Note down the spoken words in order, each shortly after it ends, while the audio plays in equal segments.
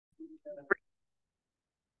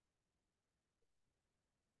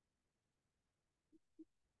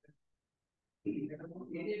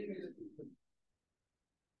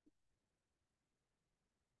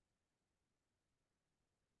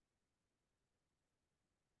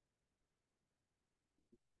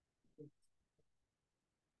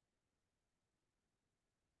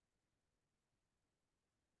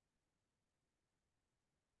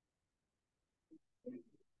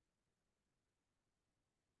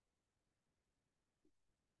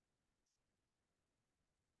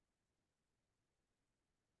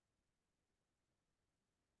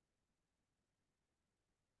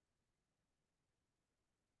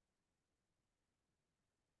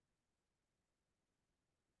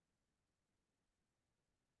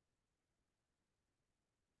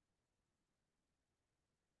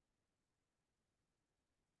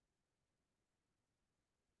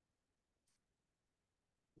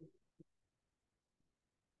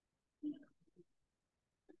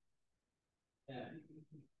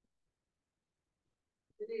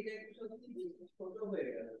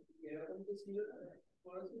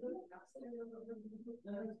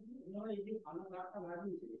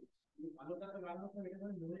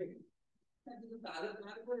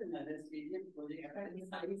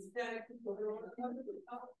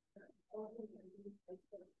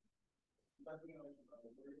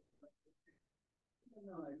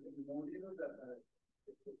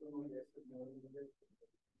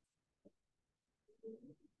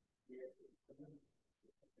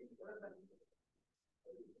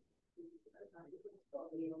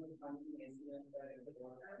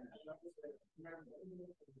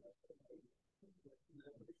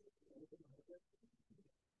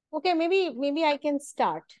Okay, maybe I can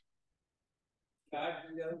start.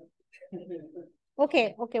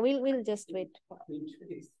 Okay, we'll just wait.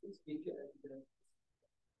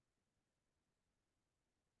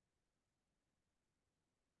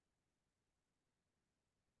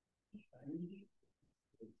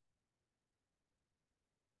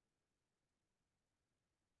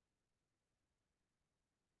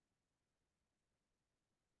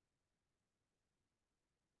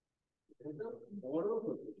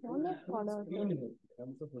 অনেক করা হতো।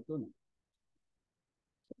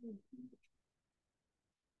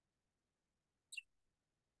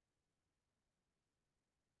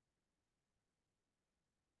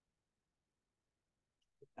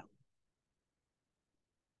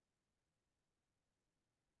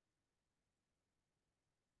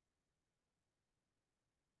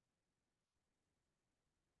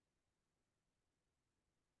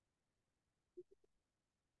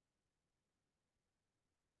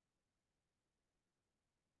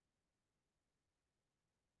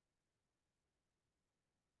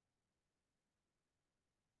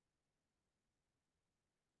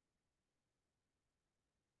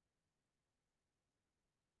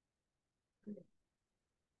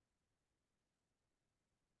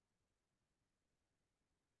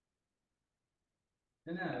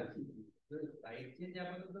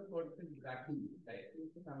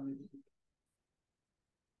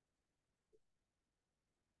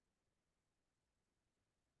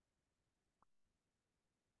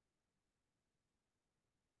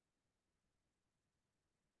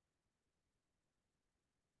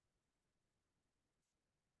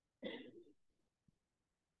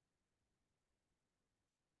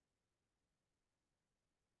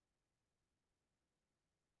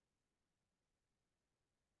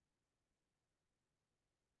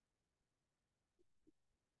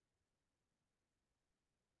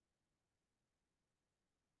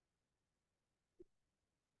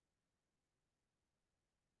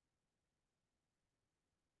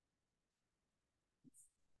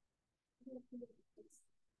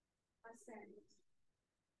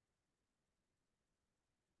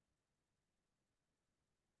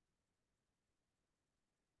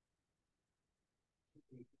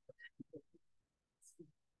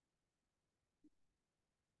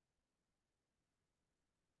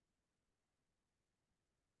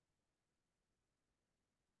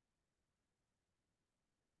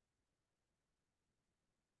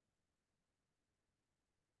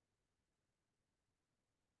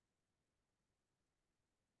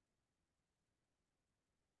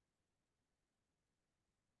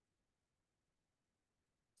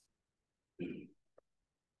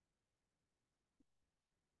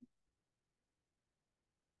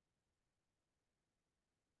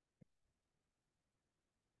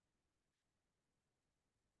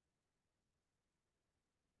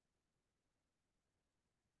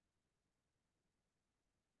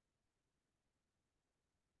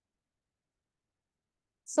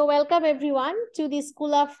 So welcome everyone to the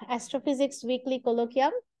School of Astrophysics Weekly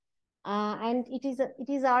Colloquium. And it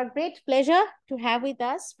is our great pleasure to have with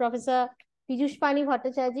us Professor Pijushpani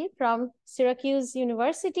Bhattacharya from Syracuse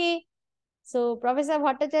University. So Professor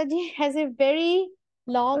Bhattacharya has a very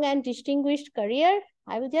long and distinguished career.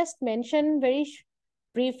 I will just mention very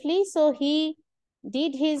briefly. So he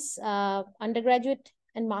did his undergraduate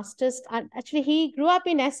and master's. Actually, he grew up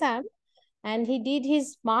in Assam and he did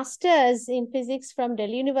his master's in physics from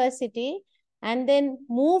Delhi University and then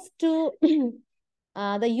moved to the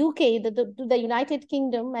UK, to the United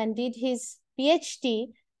Kingdom, and did his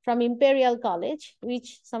PhD from Imperial College,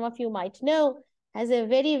 which some of you might know has a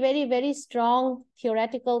very, very, very strong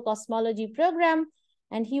theoretical cosmology program.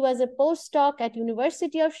 And he was a postdoc at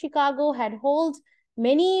University of Chicago, had held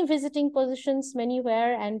many visiting positions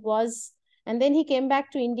anywhere, and then he came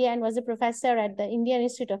back to India and was a professor at the Indian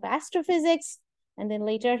Institute of Astrophysics. And then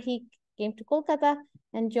later he came to Kolkata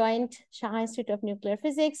and joined Shanghai Institute of Nuclear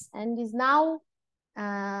Physics and is now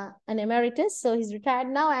an emeritus. So he's retired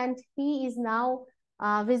now and he is now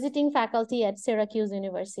visiting faculty at Syracuse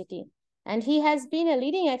University. And he has been a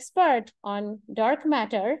leading expert on dark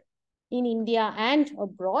matter in India and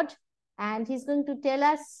abroad. And he's going to tell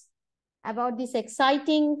us about this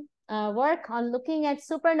exciting work on looking at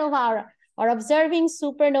supernova or observing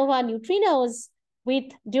supernova neutrinos with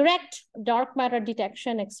direct dark matter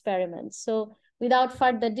detection experiments. So without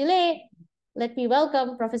further delay, let me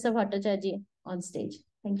welcome Professor Bhattacharya on stage.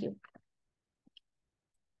 Thank you.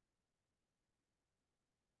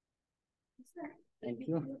 Thank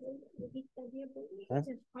you.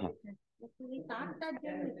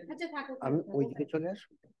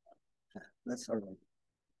 That's all right.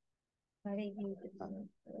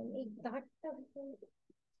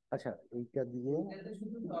 আচ্ছা এইটা দিয়ে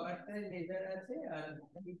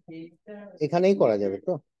এখানেই করা যাবে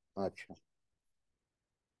তো আচ্ছা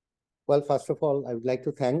Well, first of all, I would like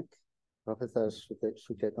to thank Professor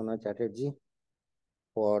Suchetana Chatterjee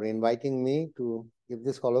for inviting me to give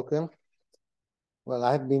this colloquium. Well,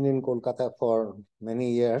 I have been in Kolkata for many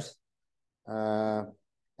years.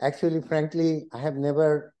 Actually, frankly, I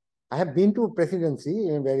have been to presidency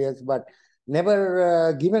in various, but never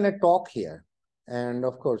given a talk here. And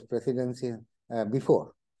of course, presidency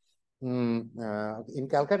before. In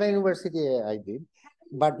Calcutta University, I did,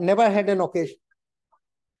 but never had an occasion.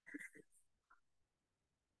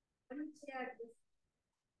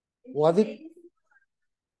 Was it?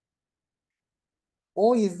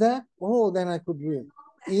 Oh, is that? Oh, then I could be.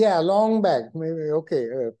 Yeah, long back, maybe. Okay,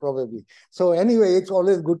 probably. So anyway, it's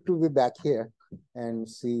always good to be back here and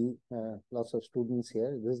see lots of students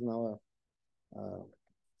here. This is now a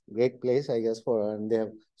great place, I guess, and they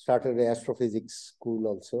have started an astrophysics school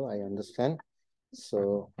also, I understand.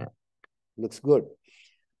 So looks good.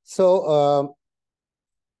 So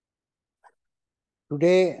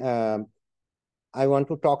today I want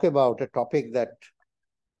to talk about a topic that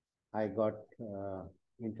I got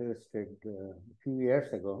interested a few years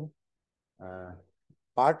ago,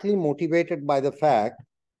 partly motivated by the fact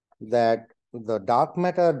that the dark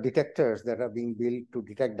matter detectors that are being built to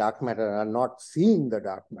detect dark matter are not seeing the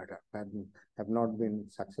dark matter, have not been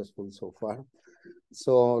successful so far.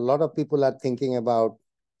 So a lot of people are thinking about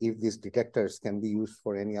if these detectors can be used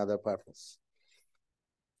for any other purpose.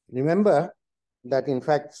 Remember that in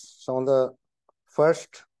fact, some of the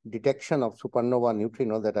first detection of supernova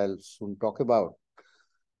neutrino that I'll soon talk about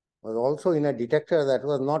was also in a detector that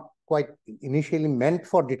was not quite initially meant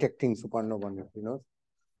for detecting supernova neutrinos.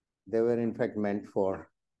 They were in fact meant for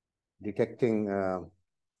detecting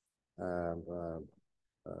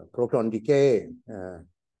proton decay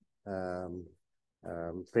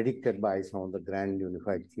predicted by some of the grand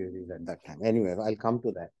unified theories at that time. Anyway, I'll come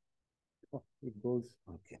to that. Oh, it goes,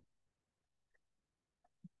 okay.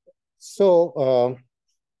 So,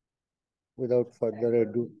 without further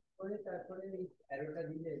ado,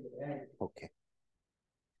 okay.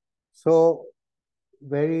 So,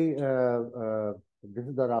 this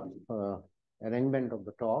is the rough arrangement of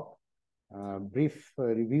the talk. Brief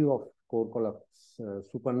review of core collapse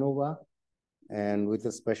supernova, and with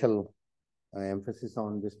a special emphasis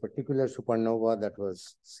on this particular supernova that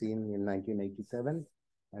was seen in 1987.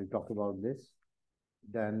 I'll talk about this.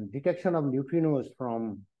 Then detection of neutrinos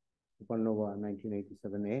from supernova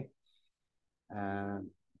 1987A.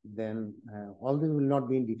 Then all this will not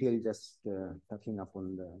be in detail, just touching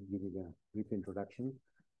upon giving a brief introduction.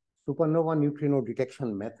 Supernova neutrino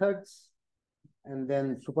detection methods, and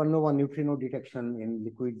then supernova neutrino detection in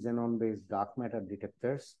liquid xenon-based dark matter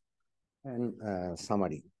detectors, and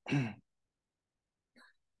summary.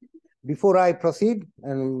 Before I proceed,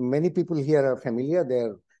 and many people here are familiar,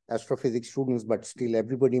 they're astrophysics students, but still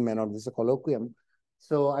everybody may not. This is a colloquium.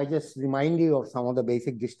 So I just remind you of some of the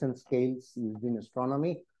basic distance scales used in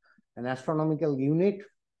astronomy. An astronomical unit,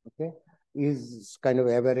 okay, is kind of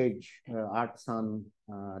average Earth-Sun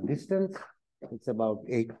distance. It's about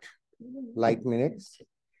 8 light minutes.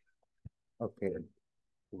 Okay.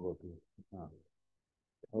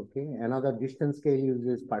 Okay. Another distance scale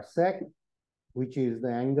uses parsec, which is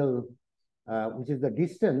the angle, which is the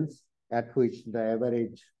distance at which the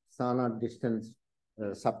average Sun-Earth distance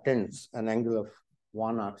subtends an angle of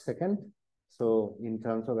 1 arcsecond. So in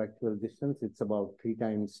terms of actual distance, it's about 3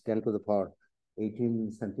 times 10 to the power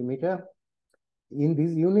 18 centimeter. In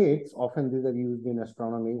these units, often these are used in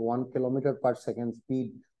astronomy, 1 kilometer per second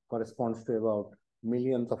speed corresponds to about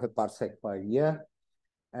millionth of a parsec per year.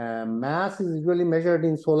 Mass is usually measured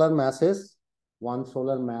in solar masses. One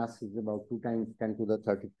solar mass is about 2 times 10 to the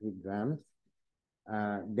 33 grams.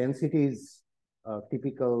 Density is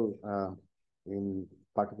typical in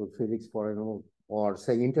particle physics, or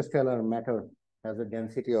say interstellar matter has a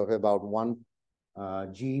density of about 1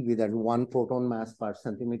 G with 1 proton mass per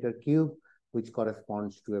centimeter cube, which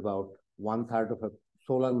corresponds to about 1/3 of a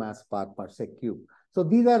solar mass per parsec cube. So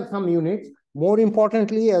these are some units. More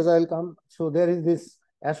importantly, as I'll come, so there is this,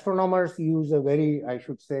 astronomers use a very, I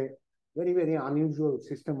should say, very, very unusual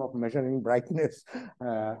system of measuring brightness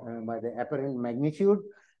by the apparent magnitude.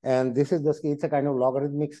 And this is the scale, it's a kind of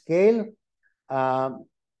logarithmic scale.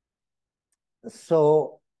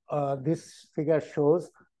 This figure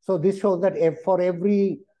shows, so this shows that for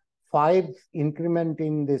every 5 increment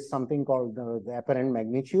in this something called the apparent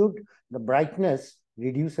magnitude, the brightness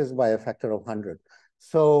reduces by a factor of 100.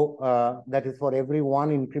 So that is for every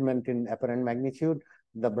 1 increment in apparent magnitude,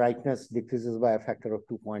 the brightness decreases by a factor of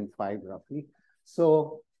 2.5 roughly.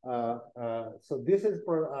 So so this is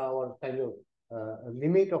for our kind of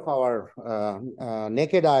limit of our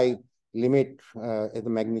naked eye limit at the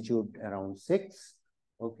magnitude around 6.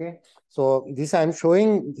 Okay, so this I'm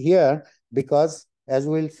showing here because, as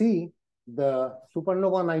we'll see, the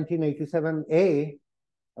supernova 1987A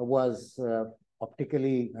was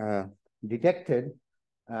optically detected.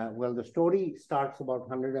 Well, the story starts about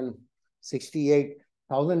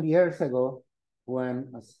 168,000 years ago, when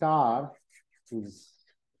a star, whose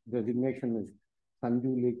designation is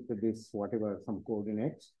Sanjulik, this whatever, some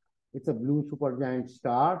coordinates, it's a blue supergiant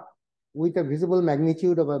star with a visible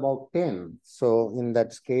magnitude of about 10. So in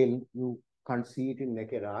that scale, you can't see it in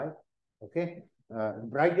naked eye. Okay,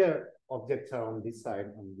 brighter objects are on this side,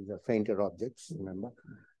 and these are fainter objects, remember.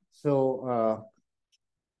 So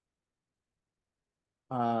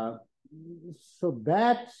so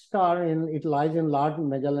that star, it lies in large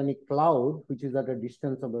Magellanic Cloud, which is at a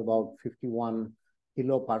distance of about 51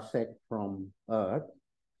 kiloparsec from Earth.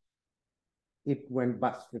 It went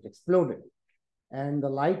bust, it exploded. And the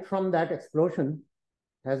light from that explosion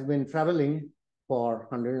has been traveling for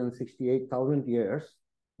 168,000 years,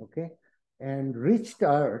 okay, and reached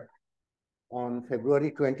Earth on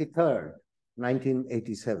February 23rd,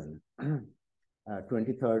 1987.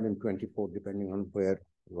 23rd and 24th, depending on where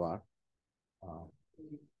you are.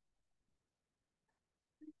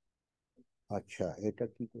 আচ্ছা এটা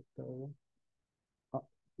কি করতে হবে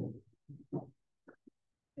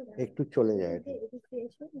একটু চলে যায় এটা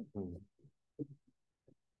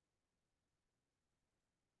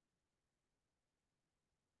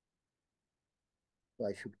So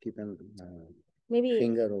I should keep a maybe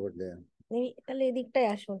finger over there. Maybe তাহলে এদিকটাই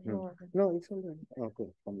আসুন। No, it's all right. Okay,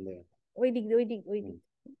 from there. ওই দিক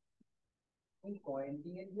ওই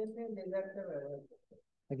পয়েন্টিং এর জন্য লেজারটা ব্যবহার করতে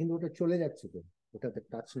হয়, কিন্তু ওটা চলে যাচ্ছে তো, ওটাতে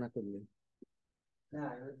টাচ না করলে না,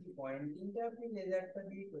 যদি পয়েন্টিংটা আপনি লেজারটা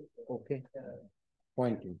দিয়ে করতে। ওকে,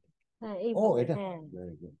 পয়েন্টিং, হ্যাঁ এই ও এটা,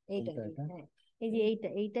 ভেরি গুড, এইটা হ্যাঁ, এই যে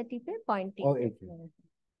এইটা টিপে পয়েন্টিং, ও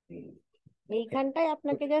এইখানটায়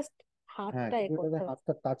আপনাকে জাস্ট হাতটা করতে হবে,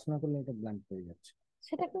 হাতটা টাচ না করলে এটা ব্ল্যাঙ্ক হয়ে যাচ্ছে,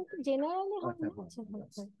 সেটা কিন্তু জেনারেলি হয় না।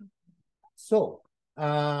 So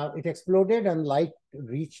it exploded and light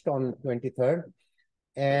reached on 23rd,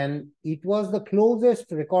 and it was the closest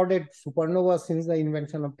recorded supernova since the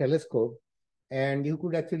invention of telescope, and you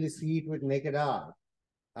could actually see it with naked eye.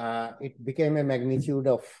 It became a magnitude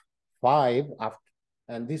of 5 after,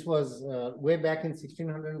 and this was way back in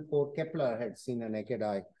 1604. Kepler had seen a naked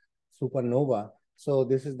eye supernova, so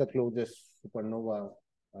this is the closest supernova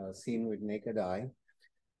seen with naked eye.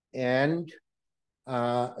 And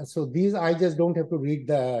so these, I just don't have to read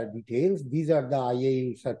the details. These are the IAE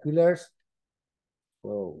circulars.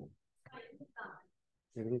 So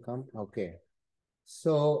it will come. Okay.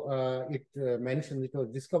 So it mentions it was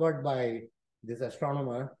discovered by this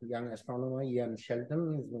astronomer, young astronomer, Ian Shelton,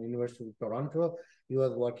 is from the University of Toronto. He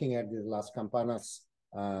was working at the Las Campanas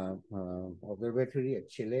observatory at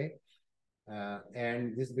Chile.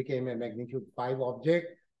 And this became a magnitude 5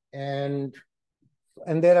 object. And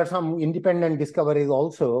there are some independent discoveries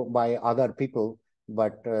also by other people,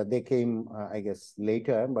 but they came, I guess,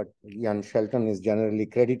 later. But Ian Shelton is generally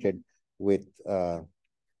credited with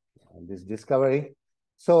this discovery.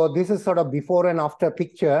 So this is sort of before and after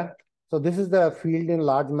picture. So this is the field in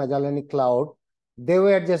Large Magellanic Cloud. They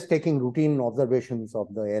were just taking routine observations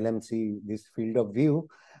of the LMC, this field of view,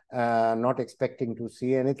 not expecting to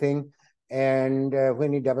see anything. And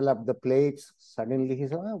when he developed the plates, suddenly he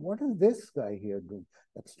said, oh, what is this guy here doing?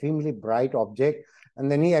 Extremely bright object.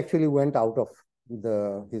 And then he actually went out of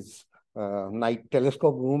his night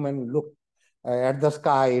telescope room and looked at the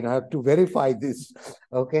sky, to verify this.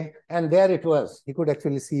 Okay. And there it was. He could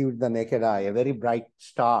actually see with the naked eye, a very bright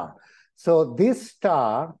star. So this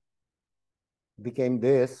star became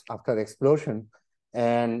this after explosion.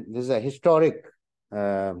 And this is a historic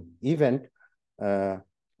event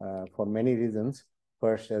for many reasons.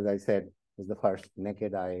 First, as I said, is the first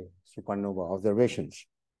naked eye supernova observations.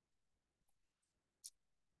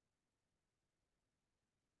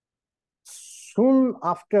 Soon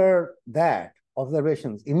after that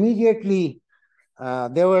observations, immediately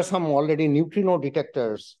there were some already neutrino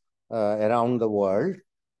detectors around the world,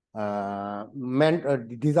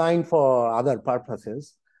 designed for other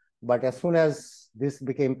purposes. But as soon as this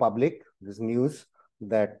became public, this news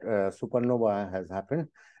that supernova has happened,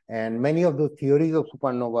 and many of the theories of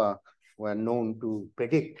supernova were known to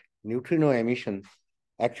predict neutrino emission,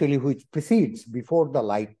 actually, which precedes before the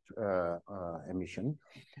light emission.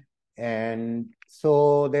 And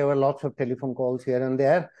so there were lots of telephone calls here and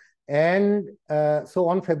there. And so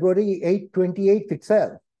on February 28th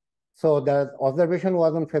itself, so the observation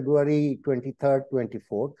was on February 23rd,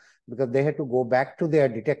 24th, because they had to go back to their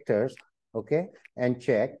detectors, okay, and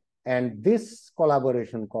check. And this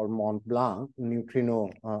collaboration called Mont Blanc Neutrino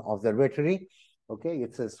Observatory, okay,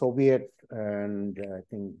 it's a Soviet and I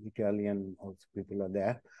think Italian also people are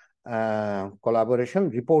there, collaboration,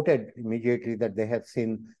 reported immediately that they have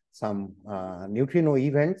seen some neutrino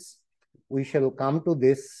events. We shall come to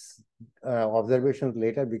this observations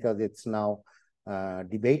later because it's now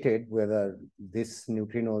debated whether this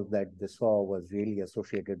neutrinos that they saw was really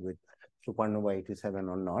associated with supernova 87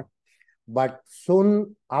 or not. But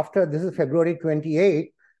soon after, this is February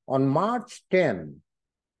 28, on March 10,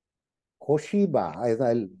 Koshiba, as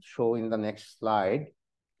I'll show in the next slide,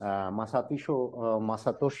 Masatoshi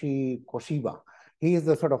Koshiba, he is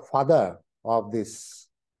the sort of father of this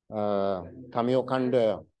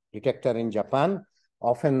Kamiokande detector in Japan,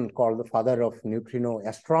 often called the father of neutrino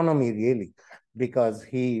astronomy, really, because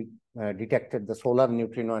he detected the solar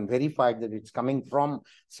neutrino and verified that it's coming from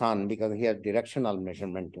sun because he had directional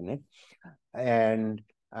measurement in it. And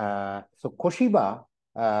so Koshiba,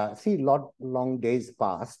 see, long days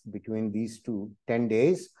passed between these two, 10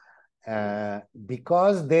 days,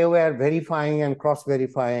 because they were verifying and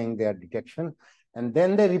cross-verifying their detection. And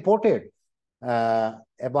then they reported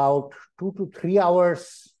about 2 to 3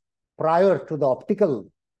 hours prior to the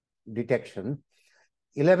optical detection,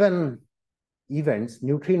 11 events,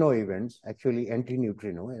 neutrino events, actually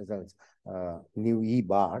anti-neutrino, as new E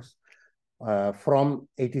bars, from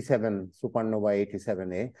 87, supernova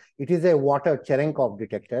 87A. It is a water Cherenkov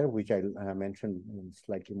detector, which I'll mention in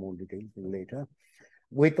slightly more detail later,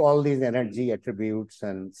 with all these energy attributes.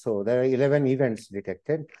 And so there are 11 events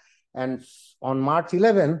detected. And on March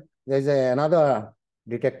 11, there's another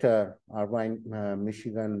detector, Irvine,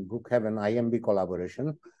 Michigan, Brookhaven, IMB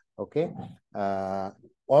collaboration, okay?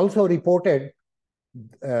 Also reported,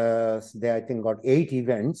 they, I think, got 8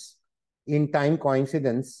 events in time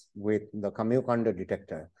coincidence with the Kamiokande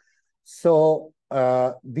detector. So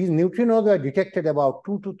these neutrinos were detected about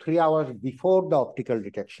 2 to 3 hours before the optical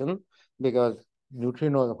detection, because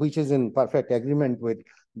neutrinos, which is in perfect agreement with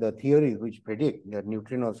the theories which predict that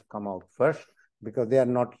neutrinos come out first, because they are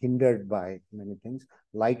not hindered by many things.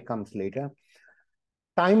 Light comes later.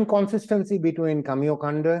 Time consistency between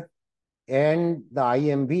Kamiokande and the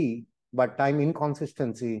IMB, but time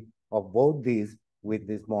inconsistency of both these with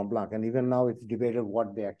this Mont Blanc. And even now it's debated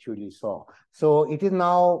what they actually saw. So it is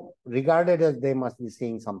now regarded as they must be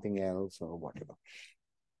seeing something else or whatever.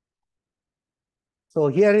 So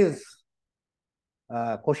here is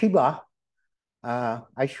Koshiba.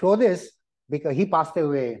 I show this because he passed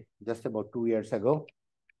away just about 2 years ago,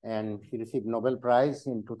 and he received Nobel Prize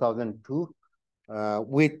in 2002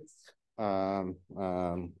 with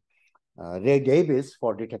Ray Davis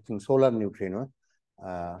for detecting solar neutrino.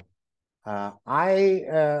 I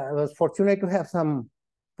was fortunate to have some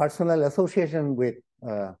personal association with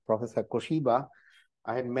Professor Koshiba.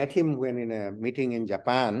 I had met him when in a meeting in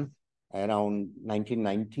Japan, around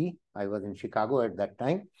 1990. I was in Chicago at that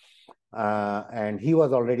time. And he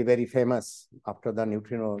was already very famous after the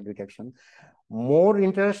neutrino detection. More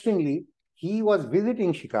interestingly, he was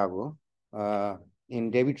visiting Chicago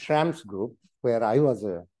in David Schramm's group, where I was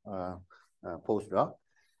a postdoc.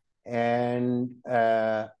 And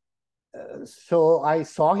so I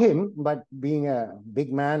saw him, but being a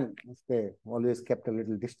big man, they always kept a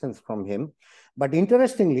little distance from him. But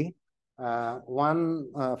interestingly, one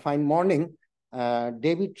fine morning,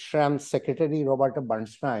 David Schramm's secretary, Roberta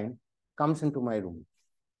Bernstein, comes into my room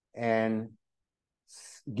and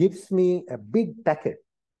gives me a big packet,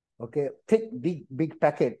 okay, thick, big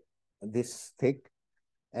packet, this thick.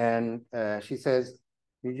 And she says,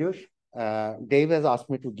 Pijush, Dave has asked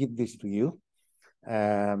me to give this to you.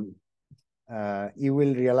 You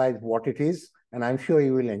will realize what it is, and I'm sure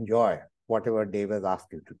you will enjoy whatever Dave has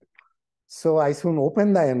asked you to do. So I soon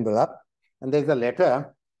opened the envelope, and there's a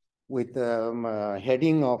letter with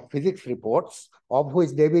heading of physics reports, of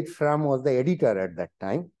which David Schramm was the editor at that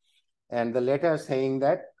time. And the letter saying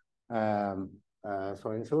that,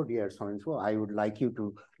 so-and-so, dear so-and-so, I would like you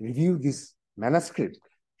to review this manuscript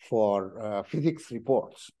for physics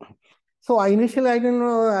reports. So I didn't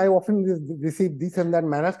know, I often receive this and that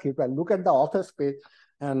manuscript. I look at the author's page,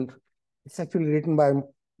 and it's actually written by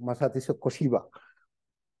Masatsuko Koshiba.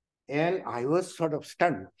 And I was sort of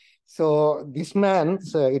stunned. So this man,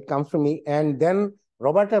 it comes to me, and then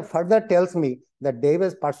Roberta further tells me that Dave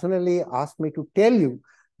has personally asked me to tell you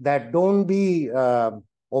that don't be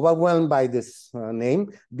overwhelmed by this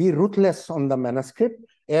name. Be ruthless on the manuscript,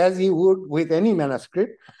 as he would with any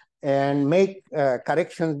manuscript, and make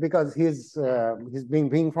corrections, because he's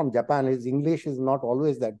being from Japan, his English is not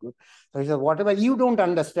always that good. So he said, whatever you don't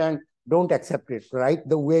understand, don't accept it, right?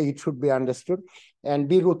 The way it should be understood, and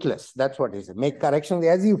be ruthless. That's what he said. Make corrections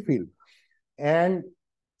as you feel. And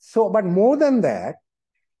so, but more than that,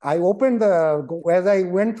 I opened as I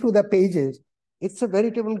went through the pages, it's a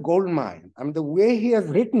veritable gold mine. I mean, the way he has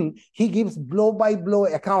written, he gives blow-by-blow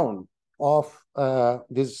account of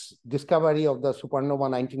this discovery of the supernova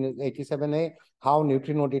 1987A, how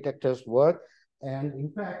neutrino detectors work. And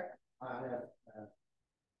in fact,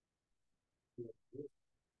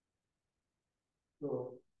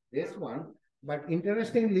 so this one, but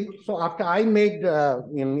interestingly, so after I made,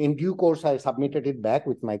 in due course, I submitted it back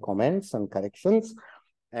with my comments and corrections.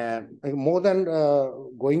 And more than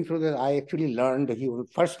going through this, I actually learned,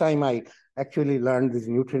 first time I actually learned this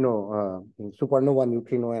neutrino, supernova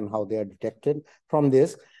neutrino and how they are detected from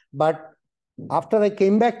this. But after I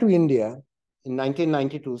came back to India in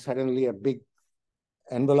 1992, suddenly a big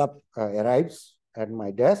envelope arrives at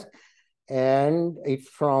my desk, and it's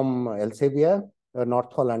from Elsevier,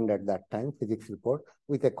 North Holland at that time, physics report,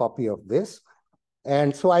 with a copy of this.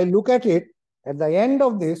 And so I look at it. At the end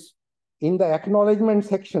of this, in the acknowledgement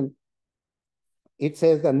section, it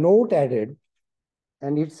says the note added,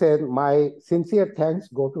 and it says, my sincere thanks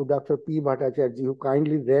go to Dr. P. Bhattacharya, who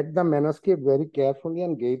kindly read the manuscript very carefully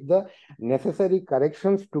and gave the necessary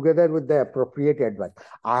corrections together with the appropriate advice.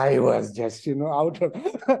 I was just, out of,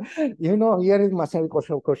 here is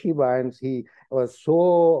Masatsuko Koshiba, and he was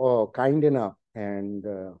so kind enough and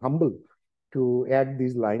humble to add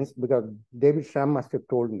these lines, because David Schramm must have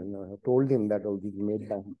told him that, oh, he made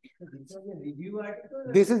that.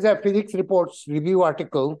 This is a physics reports review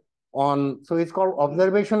article on, so it's called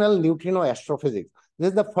Observational Neutrino Astrophysics. This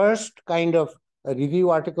is the first kind of a review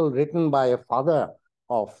article written by a father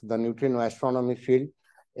of the neutrino astronomy field,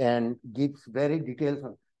 and gives very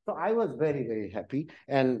detailed. So I was very, very happy,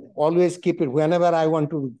 and always keep it whenever I want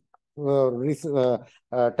to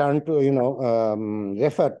turn to,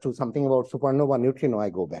 refer to something about supernova neutrino, I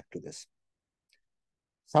go back to this.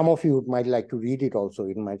 Some of you might like to read it also.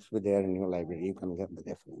 It might be there in your library. You can get the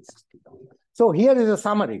references. So here is a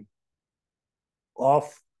summary of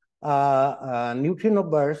neutrino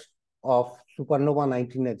burst of supernova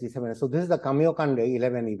 1987. So this is the Kamiokande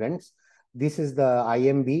 11 events. This is the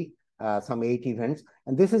IMB, some 8 events.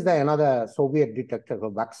 And this is the another Soviet detector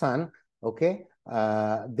of Baksan, okay?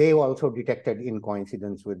 They also detected in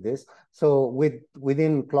coincidence with this. So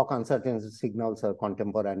within clock uncertainty, signals are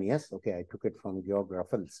contemporaneous. Okay, I took it from Georg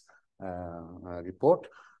Raffel's report.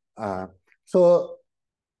 So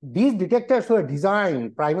these detectors were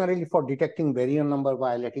designed primarily for detecting baryon number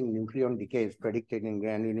violating nucleon decays predicted in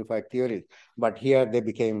grand unified theories, but here they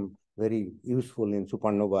became very useful in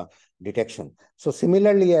supernova detection. So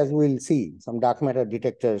similarly, as we'll see, some dark matter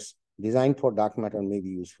detectors designed for dark matter may be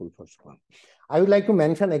useful for supernova. I would like to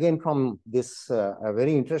mention again from this a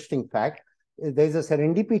very interesting fact. There is a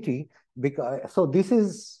serendipity, because so this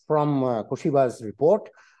is from Koshiba's report.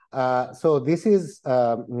 So this is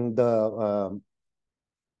the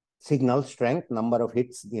signal strength, number of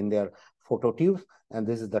hits in their phototubes, and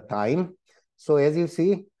this is the time. So as you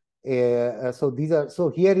see,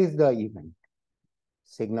 so here is the event,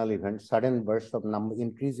 signal event, sudden burst of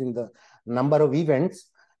increase in the number of events.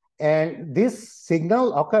 And this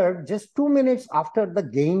signal occurred just 2 minutes after the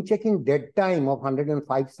gain checking dead time of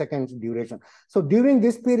 105 seconds duration. So during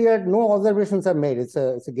this period, no observations are made. It's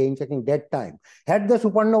a gain checking dead time. Had the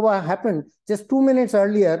supernova happened just 2 minutes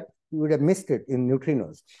earlier, you would have missed it in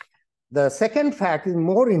neutrinos. The second fact is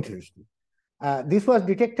more interesting. This was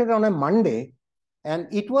detected on a Monday, and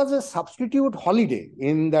it was a substitute holiday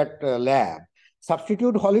in that lab.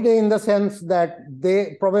 Substitute holiday in the sense that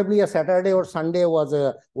they probably a Saturday or Sunday was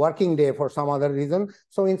a working day for some other reason.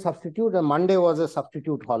 So in substitute, a Monday was a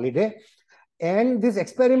substitute holiday. And this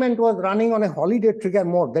experiment was running on a holiday trigger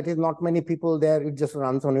mode. That is not many people there. It just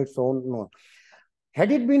runs on its own mode.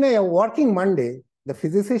 Had it been a working Monday, the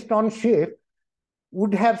physicist on shift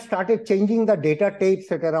would have started changing the data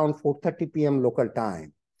tapes at around 4:30 p.m. local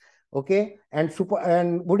time. Okay, and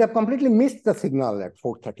would have completely missed the signal at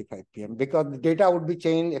 4:35 p.m. because the data would be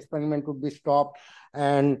changed, experiment would be stopped.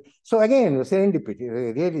 And so again, serendipity,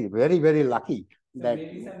 really very, very lucky. So that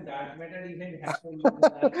maybe some dark matter event happened.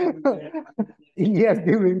 Yes,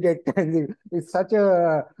 during that time. It's such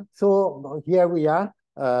a, so here we are,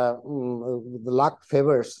 the luck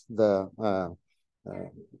favors the,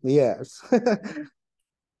 yes.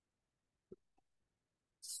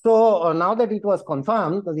 So now that it was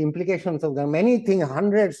confirmed, the implications of the many things,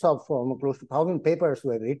 hundreds of close to 1,000 papers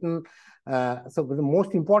were written. So the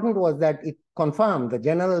most important was that it confirmed the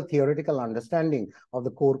general theoretical understanding of the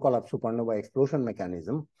core collapse supernova explosion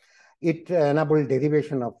mechanism. It enabled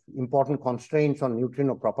derivation of important constraints on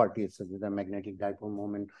neutrino properties, such as the magnetic dipole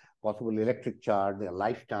moment, possible electric charge, their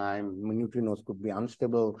lifetime, neutrinos could be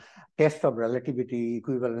unstable, test of relativity,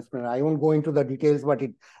 equivalence. I won't go into the details, but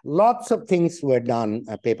lots of things were done,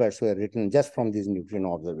 papers were written just from this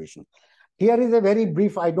neutrino observation. Here is a very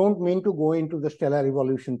brief, I don't mean to go into the stellar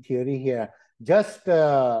evolution theory here, just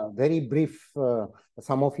very brief,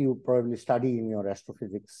 some of you probably study in your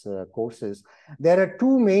astrophysics courses. There are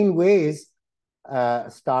two main ways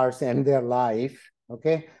stars end their life.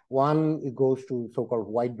 Okay, one, it goes to so-called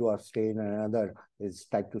white dwarf state, and another is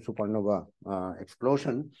type 2 supernova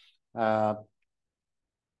explosion.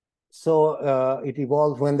 So it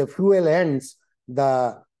evolves when the fuel ends,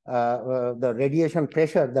 the radiation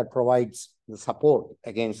pressure that provides the support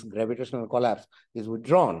against gravitational collapse is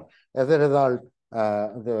withdrawn. As a result,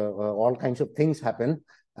 all kinds of things happen.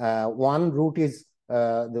 One route is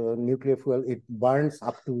the nuclear fuel, it burns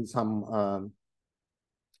up to some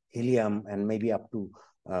helium and maybe up to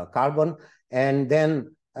carbon, and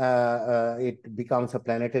then it becomes a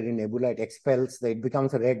planetary nebula. It expels, it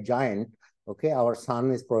becomes a red giant. Okay, our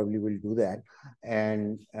sun is probably will do that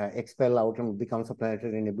and expel out and becomes a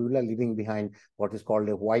planetary nebula, leaving behind what is called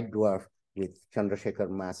a white dwarf with Chandrasekhar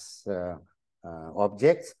mass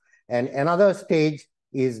objects. And another stage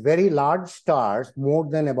is very large stars, more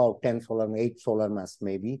than about 10 solar, 8 solar mass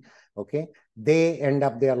maybe. Okay, they end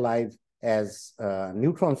up their lives as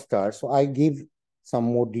neutron stars. So I give some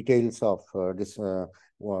more details of this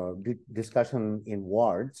discussion in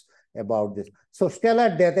words about this. So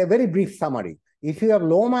stellar death, a very brief summary. If you have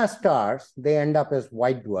low mass stars, they end up as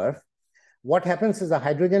white dwarf. What happens is a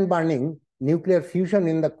hydrogen burning, nuclear fusion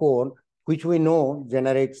in the core, which we know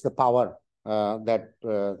generates the power due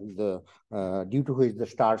to which the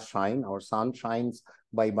stars shine. Our sun shines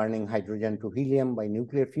by burning hydrogen to helium by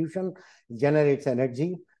nuclear fusion, generates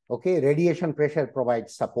energy. Okay, radiation pressure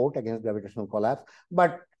provides support against gravitational collapse.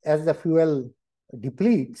 But as the fuel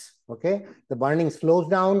depletes, okay, the burning slows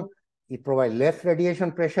down, it provides less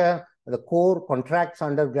radiation pressure, the core contracts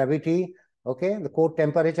under gravity, okay, the core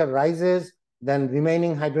temperature rises, then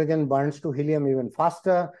remaining hydrogen burns to helium even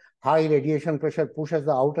faster, high radiation pressure pushes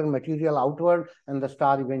the outer material outward, and the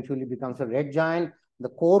star eventually becomes a red giant. The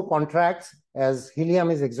core contracts as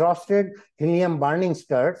helium is exhausted, helium burning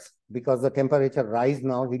starts because the temperature rise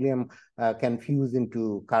now, helium can fuse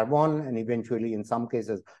into carbon and eventually in some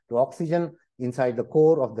cases to oxygen inside the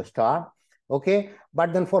core of the star. Okay,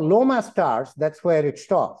 but then for low mass stars, that's where it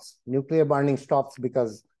stops. Nuclear burning stops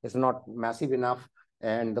because it's not massive enough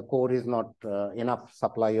and the core is not enough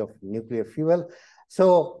supply of nuclear fuel.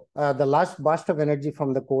 So the last burst of energy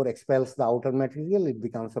from the core expels the outer material. It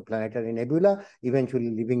becomes a planetary nebula,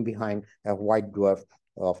 eventually leaving behind a white dwarf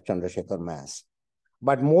of Chandrasekhar mass.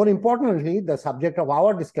 But more importantly, the subject of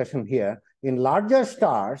our discussion here, in larger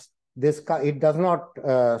stars, it does not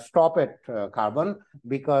stop at carbon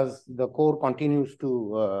because the core continues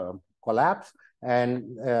to collapse and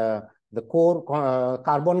the core,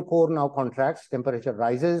 carbon core now contracts, temperature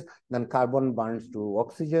rises, then carbon bonds to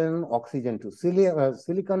oxygen, oxygen to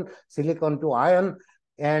silicon, silicon to iron,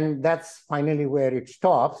 and that's finally where it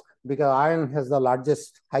stops, because iron has the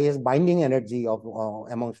largest, highest binding energy of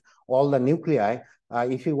amongst all the nuclei.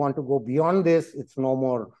 If you want to go beyond this, it's no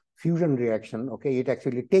more fusion reaction, okay? It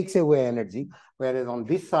actually takes away energy, whereas on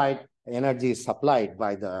this side, energy is supplied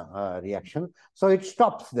by the reaction. So it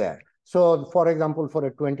stops there. So for example, for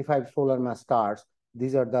a 25 solar mass stars,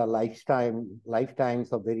 these are the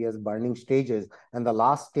lifetimes of various burning stages, and the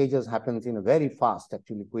last stages happens in a very fast,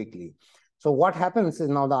 actually quickly. So what happens is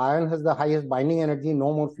now the iron has the highest binding energy,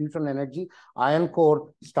 no more fusion energy. Iron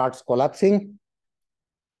core starts collapsing.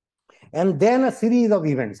 And then a series of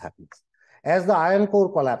events happens. As the iron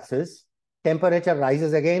core collapses, temperature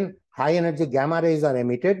rises again, high energy gamma rays are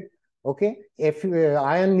emitted. Okay, if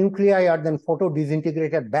iron nuclei are then photo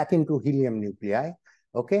disintegrated back into helium nuclei.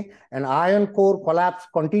 Okay, and iron core collapse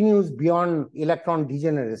continues beyond electron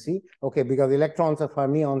degeneracy. Okay, because electrons are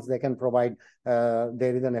fermions, they can provide,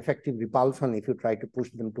 there is an effective repulsion if you try to push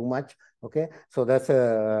them too much. Okay, so that's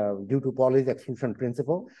due to Pauli's exclusion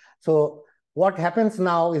principle. So what happens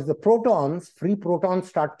now is the protons, free protons,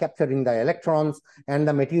 start capturing the electrons, and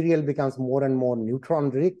the material becomes more and more neutron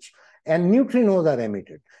rich, and neutrinos are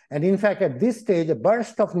emitted. And in fact, at this stage, a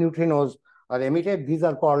burst of neutrinos are emitted. These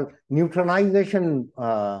are called neutronization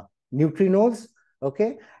neutrinos,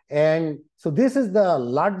 okay? And so this is the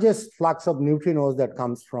largest flux of neutrinos that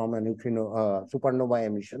comes from a neutrino supernova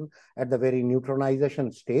emission at the very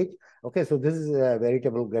neutronization stage. Okay, so this is a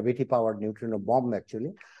veritable gravity-powered neutrino bomb,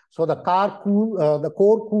 actually. So the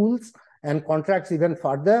core cools and contracts even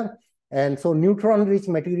further. And so neutron-rich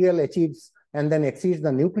material achieves and then exceeds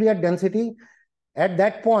the nuclear density. At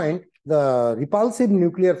that point, the repulsive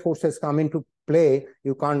nuclear forces come into play.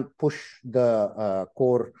 You can't push the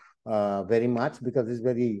core very much because it's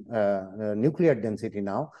very nuclear density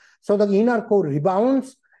now. So the inner core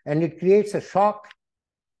rebounds and it creates a shock.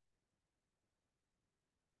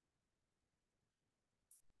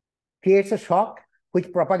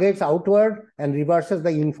 Which propagates outward and reverses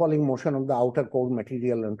the infalling motion of the outer core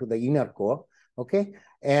material into the inner core, okay?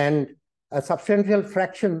 And a substantial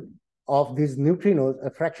fraction of these neutrinos, a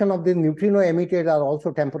fraction of the neutrino emitted are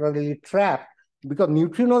also temporarily trapped, because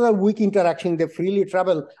neutrinos are weak interaction, they freely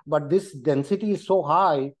travel, but this density is so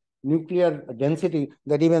high, nuclear density,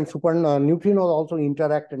 that even neutrinos also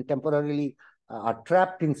interact and temporarily are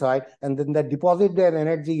trapped inside, and then they deposit their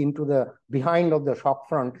energy into the behind of the shock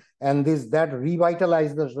front, and that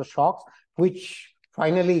revitalizes the shocks, which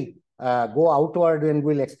finally go outward and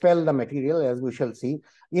will expel the material, as we shall see.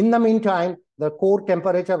 In the meantime, the core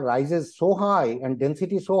temperature rises so high and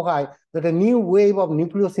density so high that a new wave of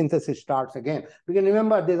nucleosynthesis starts again. Because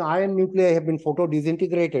remember, these iron nuclei have been photo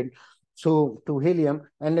disintegrated to helium,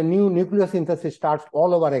 and a new nucleosynthesis starts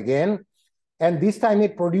all over again. And this time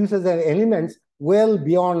it produces elements well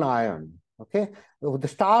beyond iron, okay? The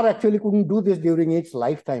star actually couldn't do this during its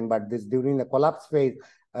lifetime, but during the collapse phase,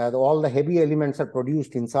 all the heavy elements are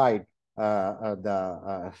produced inside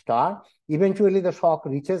the star. Eventually, the shock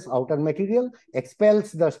reaches outer material,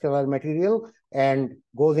 expels the stellar material, and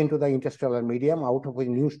goes into the interstellar medium, out of which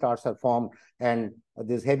new stars are formed. And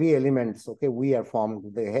these heavy elements, okay, we are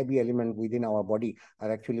formed. The heavy element within our body are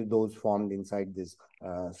actually those formed inside this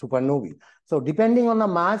supernovae. So depending on the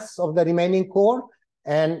mass of the remaining core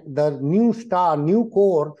and the new star, new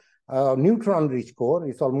core, neutron-rich core,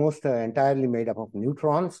 is almost entirely made up of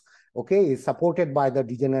neutrons, okay, is supported by the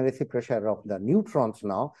degeneracy pressure of the neutrons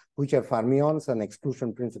now, which are fermions, and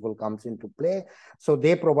exclusion principle comes into play. So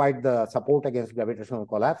they provide the support against gravitational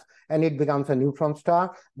collapse, and it becomes a neutron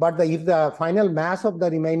star. But if the final mass of the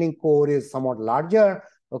remaining core is somewhat larger,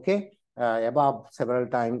 okay, above several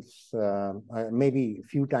times, maybe a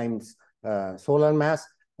few times solar mass,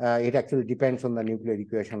 it actually depends on the nuclear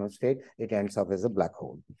equational state, it ends up as a black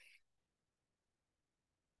hole.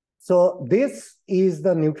 So this is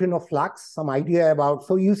the neutrino flux, some idea about,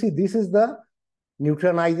 so you see this is the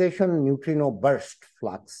neutronization neutrino burst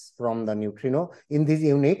flux from the neutrino in these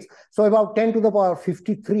units. So about 10 to the power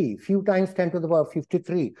 53, few times 10 to the power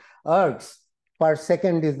 53 ergs per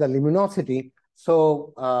second is the luminosity.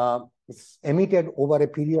 So it's emitted over a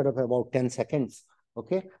period of about 10 seconds,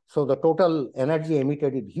 okay? So the total energy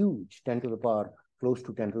emitted is huge, 10 to the power, close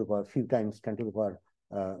to 10 to the power, few times 10 to the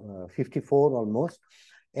power 54 almost.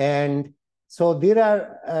 And So there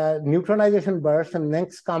are neutronization bursts, and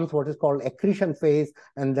next comes what is called accretion phase,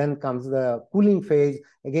 and then comes the cooling phase.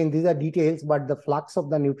 Again, these are details, but the flux of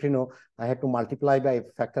the neutrino, I had to multiply by a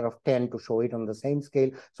factor of 10 to show it on the same scale.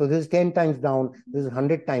 So this is 10 times down, this is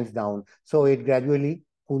 100 times down. So it gradually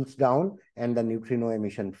cools down and the neutrino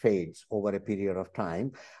emission fades over a period of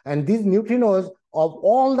time. And these neutrinos of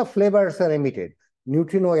all the flavors are emitted.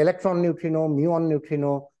 Neutrino, electron neutrino, muon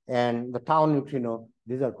neutrino, and the tau neutrino.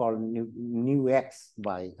 These are called nu X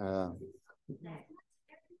by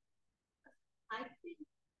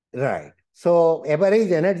right. So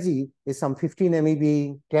average energy is some 15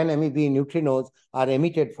 MeV, 10 MeV neutrinos are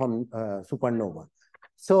emitted from supernova.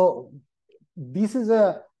 So this is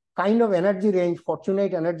a kind of energy range,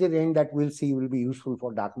 fortunate energy range that we'll see will be useful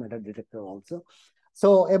for dark matter detector also.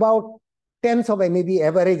 So about tens of MeV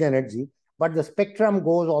average energy, but the spectrum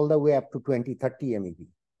goes all the way up to 20, 30 MeV,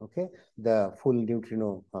 okay, the full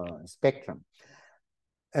neutrino spectrum.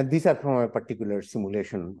 And these are from a particular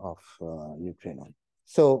simulation of neutrino.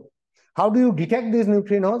 So how do you detect these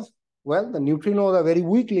neutrinos? Well, the neutrinos are very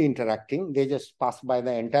weakly interacting. They just pass by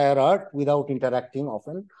the entire Earth without interacting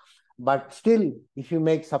often. But still, if you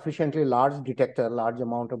make sufficiently large detector, large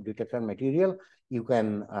amount of detector material, you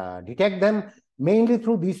can detect them mainly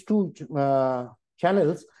through these two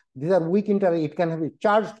channels. These are weak it can have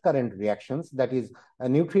charged current reactions. That is, a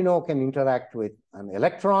neutrino can interact with an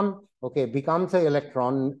electron, okay, becomes an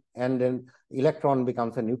electron, and then electron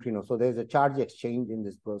becomes a neutrino. So there's a charge exchange in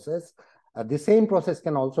this process. The same process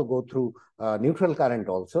can also go through neutral current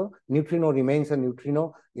also. Neutrino remains a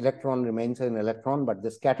neutrino, electron remains an electron, but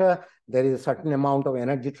the scatter, there is a certain amount of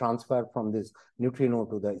energy transfer from this neutrino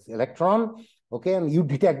to this electron, okay, and you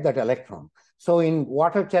detect that electron. So in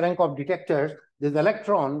water Cherenkov detectors, this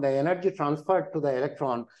electron, the energy transferred to the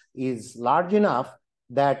electron is large enough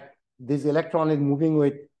that this electron is moving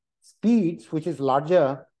with speeds which is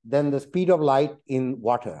larger than the speed of light in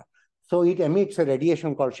water. So it emits a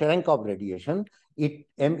radiation called Cherenkov radiation. It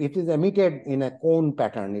is emitted in a cone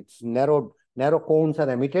pattern. It's narrow cones are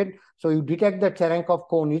emitted. So you detect the Cherenkov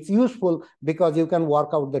cone. It's useful because you can work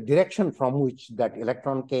out the direction from which that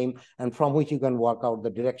electron came, and from which you can work out the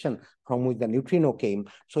direction from which the neutrino came.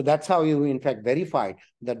 So that's how you, in fact, verified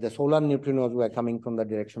that the solar neutrinos were coming from the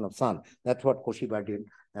direction of sun. That's what Koshiba did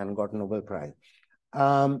and got Nobel Prize.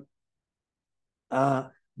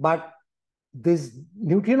 But these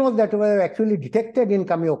neutrinos that were actually detected in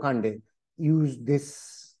Kamiokande use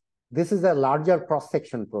this. This is a larger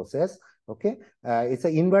cross-section process, okay? It's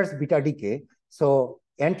an inverse beta decay. So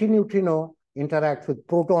antineutrino interacts with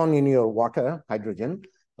proton in your water, hydrogen,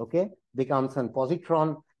 okay? Becomes a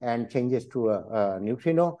positron and changes to a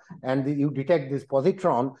neutrino. And you detect this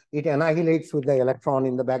positron, it annihilates with the electron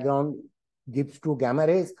in the background, gives two gamma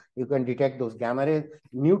rays. You can detect those gamma rays.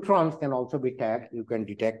 Neutrons can also be tagged. You can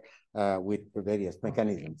detect with various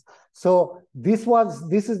mechanisms. So this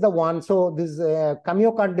is the one. So this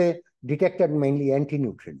Kamiokande detected mainly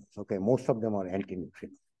antineutrinos. Okay, most of them are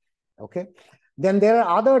antineutrinos. Okay, then there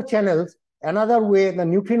are other channels. Another way the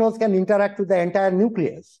neutrinos can interact with the entire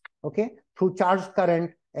nucleus. Okay, through charged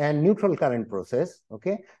current and neutral current process.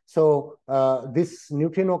 Okay, so this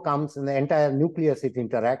neutrino comes in the entire nucleus, it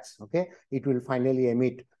interacts. Okay, it will finally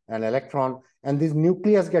emit an electron, and this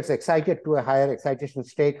nucleus gets excited to a higher excitation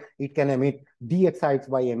state. It can emit de-excites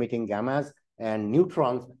by emitting gammas, and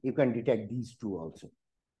neutrons, you can detect these two also.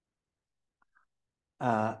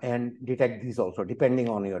 And detect these also, depending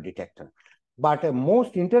on your detector. But a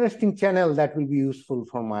most interesting channel that will be useful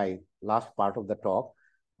for my last part of the talk,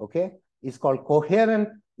 okay, is called coherent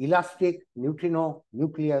elastic neutrino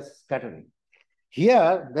nucleus scattering.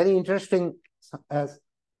 Here, very interesting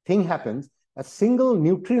thing happens. A single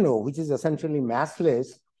neutrino, which is essentially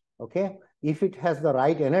massless, okay, if it has the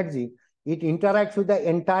right energy, it interacts with the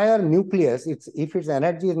entire nucleus. If its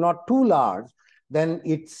energy is not too large, then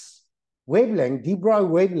its wavelength, de Broglie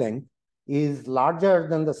wavelength, is larger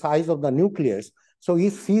than the size of the nucleus. So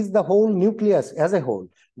it sees the whole nucleus as a whole,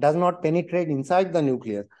 does not penetrate inside the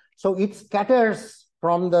nucleus. So it scatters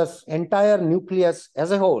from the entire nucleus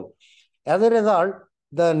as a whole. As a result,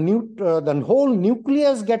 the whole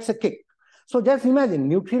nucleus gets a kick. So just imagine,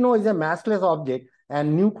 neutrino is a massless object,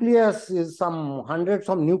 and nucleus is some hundreds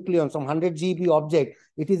of nucleons, some 100 GeV object.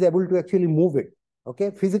 It is able to actually move it.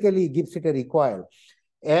 Okay, physically it gives it a recoil.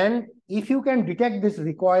 And if you can detect this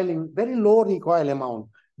recoil in very low recoil amount,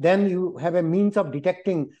 then you have a means of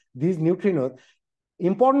detecting these neutrinos.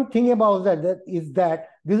 Important thing about that is that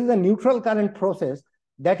this is a neutral current process.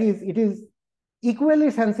 That is, it is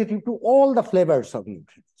equally sensitive to all the flavors of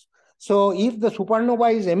neutrinos. So if the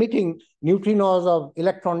supernova is emitting neutrinos of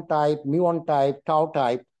electron type, muon type, tau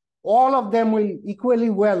type, all of them will equally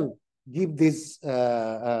well give this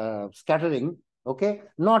scattering. Okay,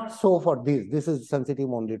 not so for this. This is sensitive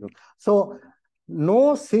only to. So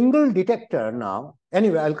no single detector now.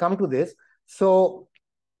 Anyway, I'll come to this. So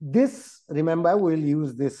this, remember, we'll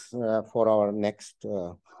use this for our next.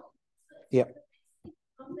 Yeah.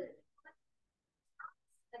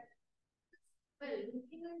 Well,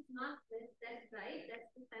 neutrinos is not this, that's right, that's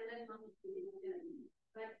the standard model.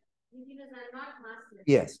 But neutrinos are not massless.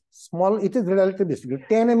 Yes, small, it is relativistic.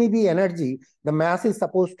 10 MeV energy, the mass is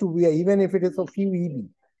supposed to be, even if it is a few eV,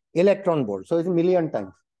 electron volt. So it's a million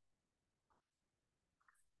times.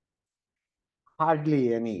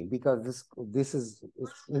 Hardly any, because this is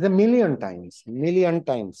it's a million times.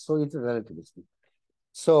 So it's relativistic.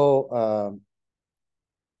 So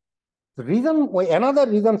the reason, another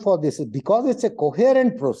reason for this is because it's a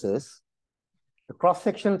coherent process. The cross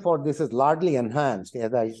section for this is largely enhanced,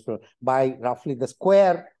 as I said, by roughly the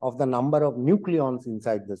square of the number of nucleons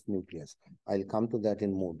inside this nucleus. I'll come to that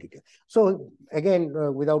in more detail. So again,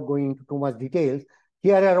 without going into too much details,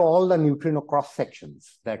 here are all the neutrino cross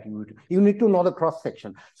sections that you need to know the cross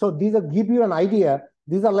section. So these are, give you an idea.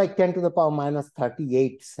 These are like 10 to the power minus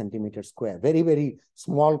 38 centimeters square. Very, very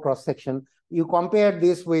small cross section. You compare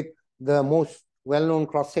this with the most well-known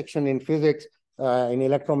cross section in physics, in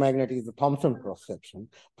electromagnetics, is the Thomson cross section.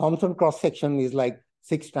 Thomson cross section is like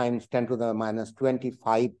 6 times 10 to the minus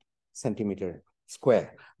 25 centimeter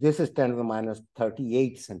square. This is 10 to the minus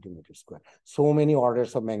 38 centimeter square. So many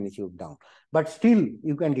orders of magnitude down. But still,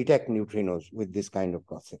 you can detect neutrinos with this kind of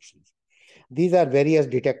cross sections. These are various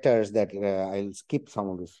detectors that I'll skip some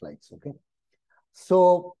of the slides. Okay.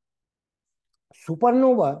 So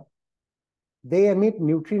supernova, they emit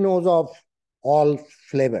neutrinos of all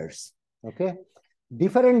flavors. Okay.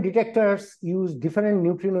 Different detectors use different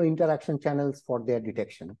neutrino interaction channels for their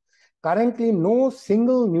detection. Currently, no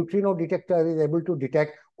single neutrino detector is able to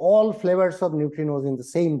detect all flavors of neutrinos in the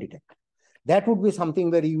same detector. That would be something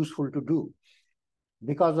very useful to do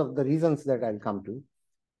because of the reasons that I'll come to.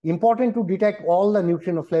 Important to detect all the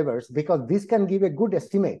neutrino flavors because this can give a good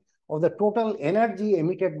estimate of the total energy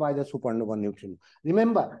emitted by the supernova neutrino.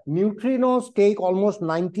 Remember, neutrinos take almost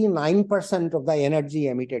 99% of the energy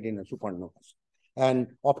emitted in a supernova, and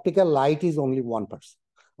optical light is only 1%.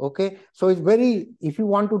 Okay, so it's very, if you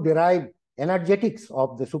want to derive energetics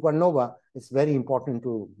of the supernova, it's very important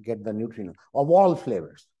to get the neutrino of all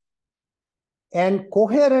flavors. And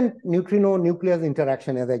coherent neutrino nucleus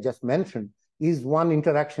interaction, as I just mentioned, is one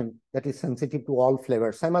interaction that is sensitive to all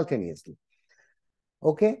flavors simultaneously.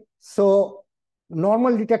 Okay, so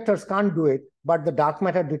normal detectors can't do it, but the dark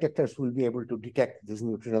matter detectors will be able to detect these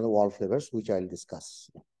neutrinos of all flavors, which I'll discuss.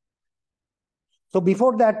 So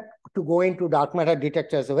before that, to go into dark matter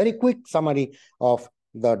detectors, a very quick summary of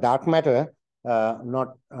the dark matter.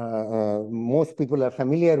 Most people are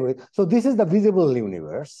familiar with. So this is the visible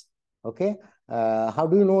universe. Okay, how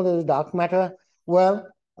do you know there is dark matter? Well,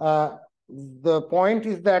 the point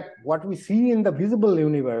is that what we see in the visible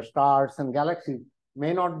universe, stars and galaxies,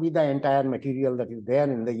 may not be the entire material that is there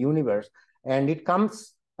in the universe, and it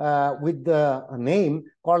comes with the name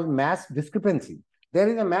called mass discrepancy. There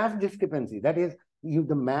is a mass discrepancy. That is,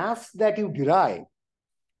 the mass that you derive,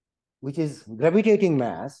 which is gravitating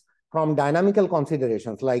mass, from dynamical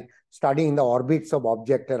considerations like studying the orbits of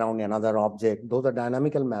object around another object. Those are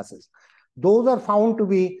dynamical masses. Those are found to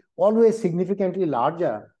be always significantly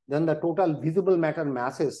larger than the total visible matter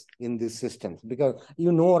masses in these systems, because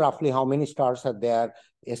you know roughly how many stars are there,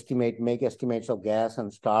 make estimates of gas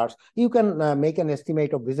and stars. You can make an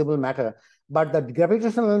estimate of visible matter, but the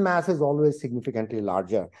gravitational mass is always significantly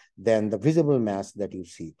larger than the visible mass that you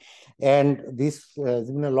see. And this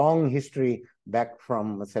has been a long history back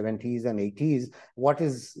from the 70s and 80s.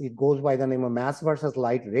 It goes by the name of mass versus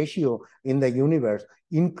light ratio in the universe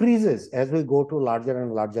increases as we go to larger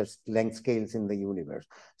and larger length scales in the universe.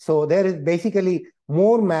 So there is basically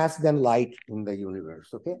more mass than light in the universe,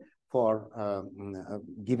 okay, for a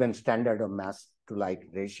given standard of mass to light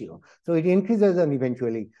ratio. So it increases and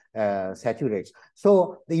eventually saturates.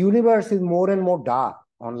 So the universe is more and more dark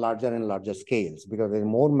on larger and larger scales because there's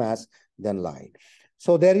more mass than light.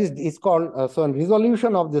 So there is, it's called, so a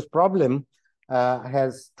resolution of this problem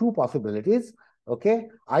has two possibilities. Okay,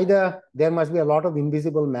 either there must be a lot of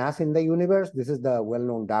invisible mass in the universe. This is the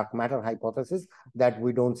well-known dark matter hypothesis that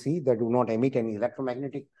we don't see, that do not emit any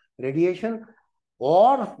electromagnetic radiation,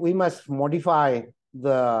 or we must modify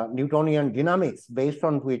the Newtonian dynamics based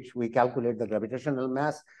on which we calculate the gravitational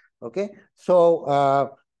mass. Okay, so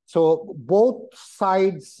so both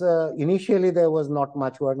sides, initially there was not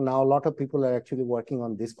much work. Now a lot of people are actually working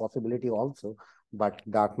on this possibility also, but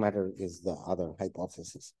dark matter is the other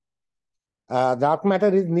hypothesis. Dark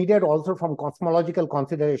matter is needed also from cosmological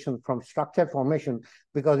considerations, from structure formation,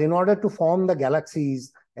 because in order to form the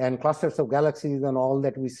galaxies and clusters of galaxies and all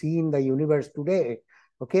that we see in the universe today,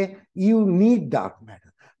 okay, you need dark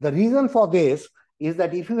matter. The reason for this is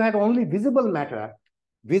that if you had only visible matter,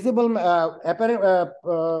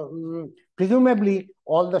 presumably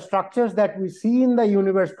all the structures that we see in the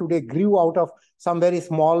universe today grew out of some very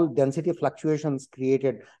small density fluctuations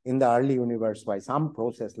created in the early universe by some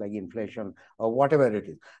process like inflation or whatever it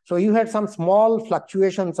is. So you had some small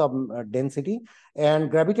fluctuations of density,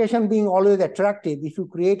 and gravitation being always attractive, if you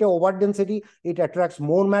create a overdensity, it attracts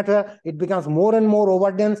more matter, it becomes more and more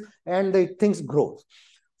overdense, and the things grow.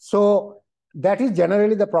 So that is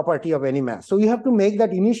generally the property of any mass. So you have to make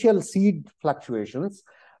that initial seed fluctuations.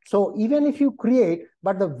 So even if you create,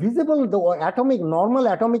 but the normal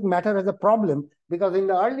atomic matter has a problem, because in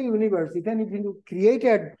the early universe, even if you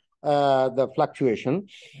created the fluctuation,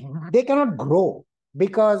 they cannot grow,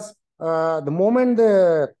 because the moment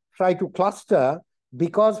they try to cluster,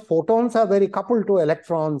 because photons are very coupled to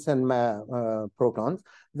electrons and protons,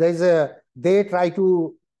 they try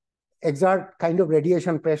to exert kind of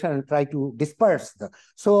radiation pressure and try to disperse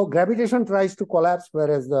so gravitation tries to collapse,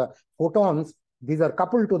 whereas the photons, these are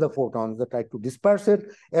coupled to the photons, that try to disperse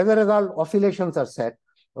it. As a result, oscillations are set.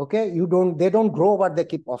 Okay, they don't grow, but they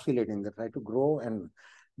keep oscillating. They try to grow, and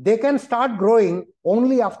they can start growing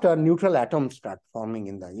only after neutral atoms start forming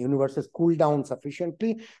in the universe has cooled down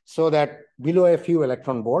sufficiently so that below a few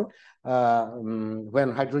electron volt,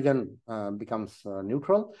 when hydrogen becomes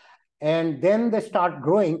neutral, and then they start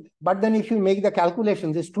growing. But then if you make the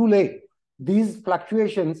calculations, it's too late. These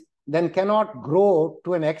fluctuations then cannot grow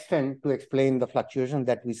to an extent to explain the fluctuations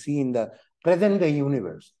that we see in the present day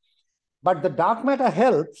universe. But the dark matter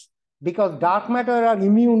helps, because dark matter are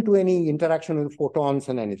immune to any interaction with photons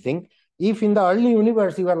and anything. If in the early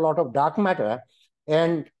universe you had a lot of dark matter,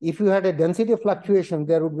 and if you had a density fluctuation,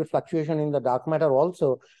 there would be fluctuation in the dark matter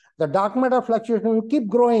also. The dark matter fluctuation will keep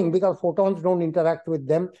growing because photons don't interact with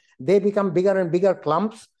them. They become bigger and bigger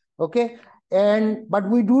clumps, okay? But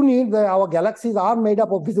we do need our galaxies are made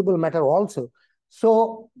up of visible matter also.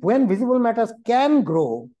 So when visible matters can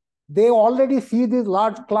grow, they already see these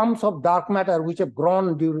large clumps of dark matter which have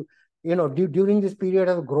grown during this period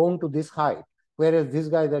have grown to this height, whereas these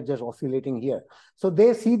guys are just oscillating here. So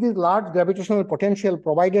they see this large gravitational potential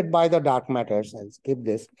provided by the dark matters. I'll skip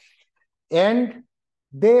this. And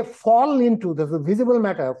they fall into, the visible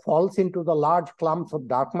matter falls into the large clumps of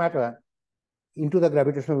dark matter into the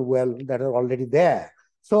gravitational well that are already there.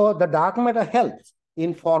 So the dark matter helps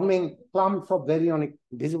in forming clumps of baryonic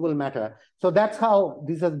visible matter. So that's how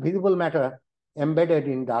this is visible matter embedded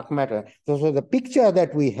in dark matter. So the picture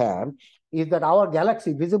that we have is that our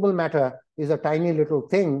galaxy, visible matter, is a tiny little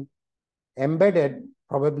thing embedded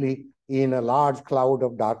probably in a large cloud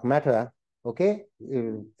of dark matter, okay,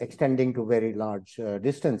 extending to very large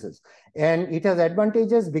distances. And it has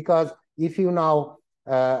advantages because if you now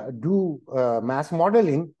do mass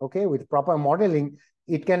modeling, okay, with proper modeling,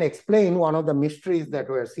 it can explain one of the mysteries that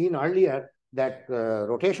were seen earlier, that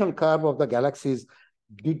rotation curve of the galaxies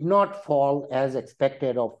did not fall as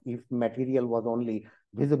expected of if material was only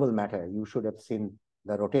visible matter. You should have seen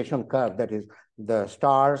the rotation curve, that is the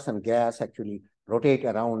stars and gas actually rotate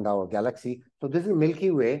around our galaxy. So this is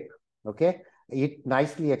Milky Way, okay? It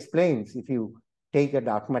nicely explains if you take a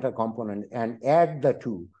dark matter component and add the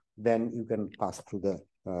two, then you can pass through the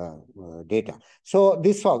data. So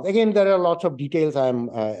this solves. Again, there are lots of details. I'm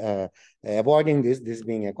avoiding this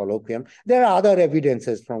being a colloquium. There are other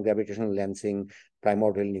evidences from gravitational lensing,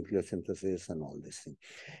 primordial nucleosynthesis, and all this thing.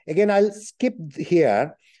 Again, I'll skip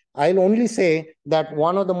here. I'll only say that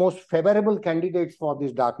one of the most favorable candidates for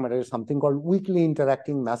this dark matter is something called weakly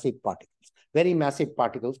interacting massive particles, very massive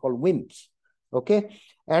particles called WIMPs, okay?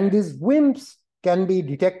 And these WIMPs can be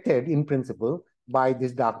detected in principle by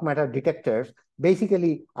these dark matter detectors.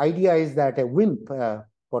 Basically, idea is that a WIMP,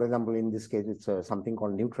 for example, in this case, it's something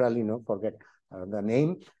called neutral, forget the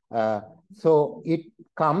name. So it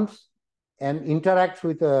comes and interacts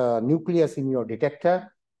with a nucleus in your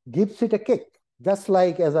detector, gives it a kick, just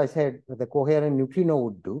like, as I said, the coherent neutrino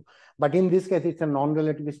would do. But in this case, it's a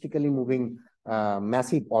non-relativistically moving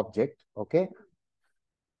massive object, okay?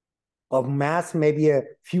 Of mass, maybe a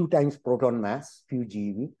few times proton mass, few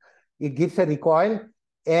GeV. It gives a recoil,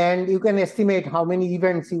 and you can estimate how many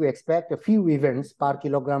events you expect, a few events per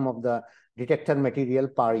kilogram of the detector material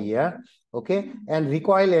per year, okay? And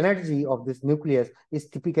recoil energy of this nucleus is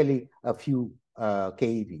typically a few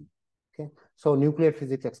keV, okay? So nuclear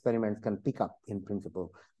physics experiments can pick up, in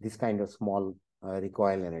principle, this kind of small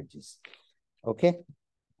recoil energies, okay?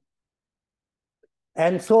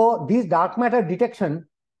 And so this dark matter detection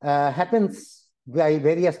happens by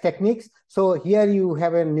various techniques. So here you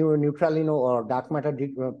have a new neutralino or dark matter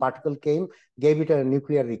particle gave it a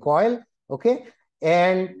nuclear recoil, okay?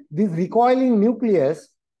 And this recoiling nucleus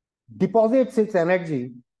deposits its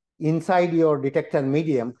energy inside your detector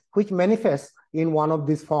medium, which manifests in one of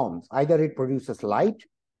these forms. Either it produces light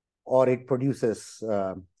or it produces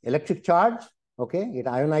electric charge, okay? It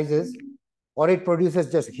ionizes, or it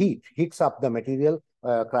produces just heats up the material,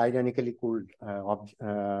 cryogenically cooled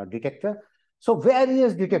detector. So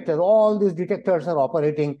various detectors, all these detectors are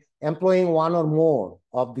operating, employing one or more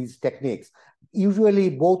of these techniques.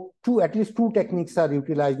 Usually at least two techniques are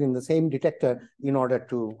utilized in the same detector in order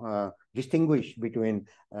to distinguish between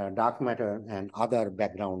dark matter and other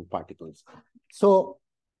background particles. So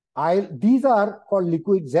these are called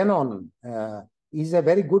liquid xenon, is a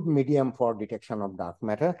very good medium for detection of dark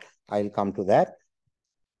matter. I'll come to that.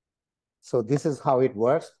 So this is how it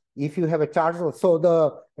works. If you have a charge, so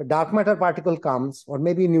the dark matter particle comes, or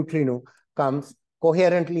maybe neutrino comes,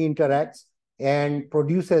 coherently interacts and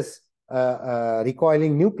produces a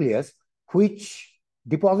recoiling nucleus, which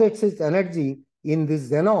deposits its energy in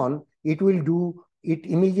this xenon. It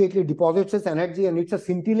immediately deposits its energy, and it's a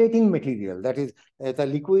scintillating material. That is, the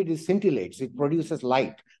liquid scintillates. It produces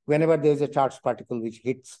light whenever there's a charged particle which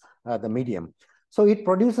hits the medium. So it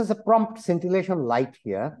produces a prompt scintillation light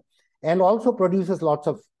here, and also produces lots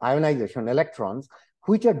of ionization electrons,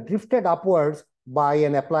 which are drifted upwards by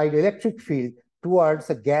an applied electric field towards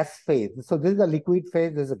a gas phase. So this is a liquid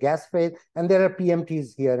phase, there's a gas phase, and there are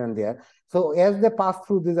PMTs here and there. So as they pass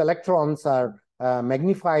through, these electrons are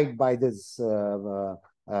magnified by this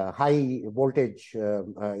high voltage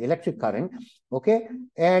electric current, okay?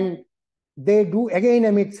 And they do again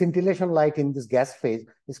emit scintillation light in this gas phase.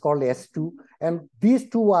 It's called S2. And these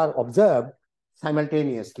two are observed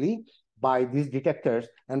simultaneously by these detectors.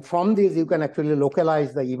 And from these, you can actually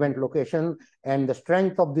localize the event location, and the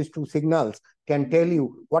strength of these two signals can tell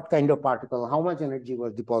you what kind of particle, how much energy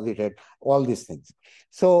was deposited, all these things.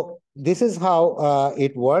 So this is how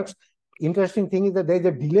it works. Interesting thing is that there's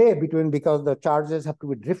a delay because the charges have to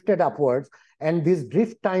be drifted upwards, and this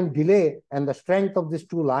drift time delay and the strength of these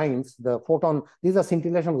two lines, the photon, these are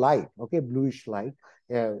scintillation light, okay, bluish light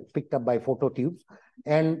picked up by phototubes,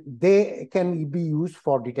 and they can be used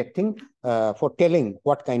for detecting, for telling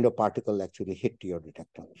what kind of particle actually hit your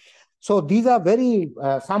detector. So these are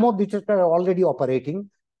some of the detectors are already operating.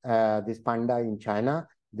 This Panda in China.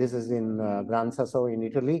 This is in Gran Sasso in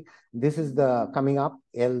Italy. This is the coming up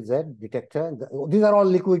LZ detector. These are all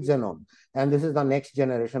liquid xenon. And this is the next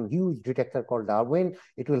generation huge detector called Darwin.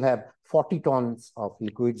 It will have 40 tons of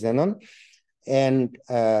liquid xenon. And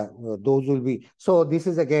those will be, so this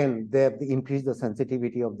is again, they've increased the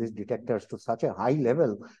sensitivity of these detectors to such a high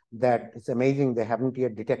level that it's amazing they haven't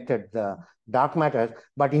yet detected the dark matter,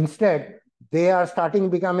 but instead they are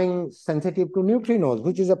becoming sensitive to neutrinos,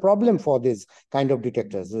 which is a problem for this kind of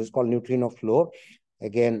detectors. This is called neutrino floor.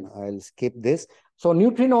 Again, I'll skip this. So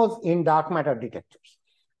neutrinos in dark matter detectors.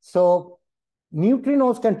 So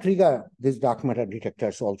neutrinos can trigger these dark matter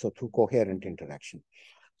detectors also through coherent interaction.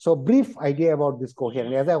 So brief idea about this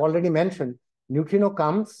coherent. As I already mentioned, neutrino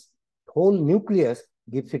comes, whole nucleus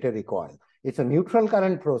gives it a recoil. It's a neutral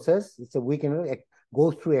current process. It's a weak energy,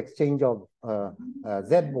 goes through exchange of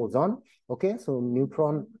Z boson. Okay, so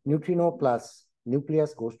neutrino plus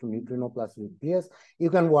nucleus goes to neutrino plus nucleus. You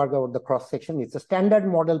can work out the cross section. It's a standard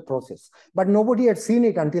model process, but nobody had seen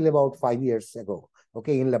it until about 5 years ago.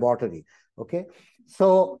 Okay, in laboratory. Okay,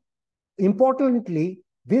 so importantly,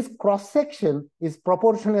 this cross section is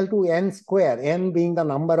proportional to n square, n being the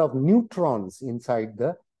number of neutrons inside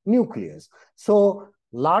the nucleus. So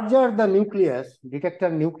larger the nucleus, detector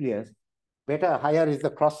nucleus, higher is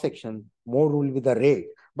the cross section, more will be the rate.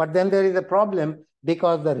 But then there is a problem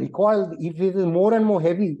because the recoil, if it is more and more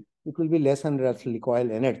heavy, it will be less and less recoil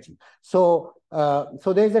energy. So,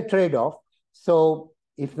 so there is a trade-off. So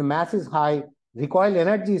if the mass is high, recoil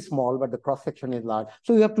energy is small, but the cross section is large.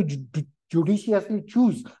 So you have to judiciously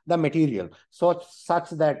choose the material such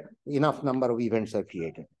that enough number of events are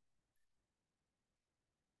created.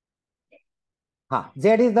 Z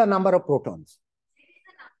is the number of protons.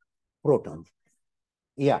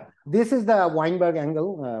 Yeah, this is the Weinberg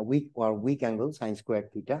angle, weak angle, sine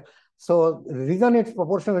squared theta. So the reason it's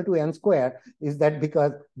proportional to n squared is that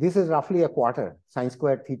because this is roughly a quarter, sine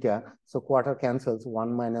squared theta. So quarter cancels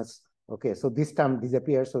 1 minus, okay, so this term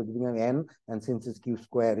disappears, so it becomes n, and since it's q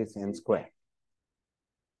square, it's n squared.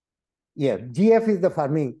 Yeah, GF is the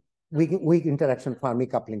Fermi, weak interaction Fermi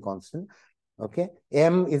coupling constant. Okay,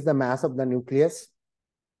 M is the mass of the nucleus.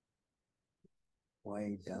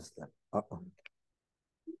 Why does that?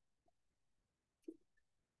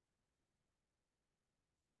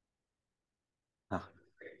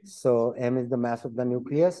 So m is the mass of the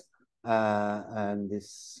nucleus, and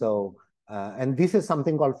this is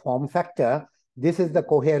something called form factor. This is the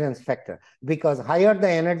coherence factor, because higher the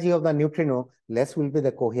energy of the neutrino, less will be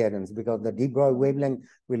the coherence, because the de Broglie wavelength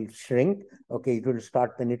will shrink. Okay, it will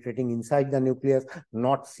start penetrating inside the nucleus,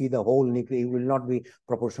 not see the whole nucleus. It will not be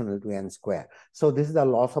proportional to n square. So this is the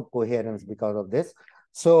loss of coherence because of this.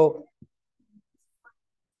 So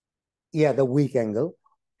yeah, the weak angle,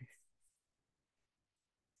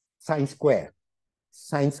 sine square.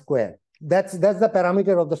 That's the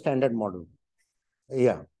parameter of the standard model.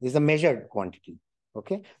 Yeah, this is a measured quantity.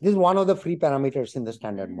 Okay, this is one of the free parameters in the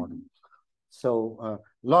standard model. So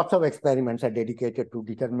lots of experiments are dedicated to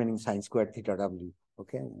determining sine squared theta w.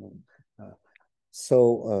 Okay,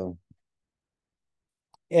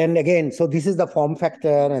 and again, so this is the form factor,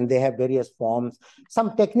 and they have various forms.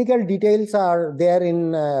 Some technical details are there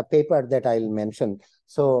in a paper that I'll mention.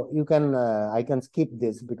 So you can, I can skip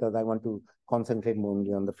this because I want to concentrate more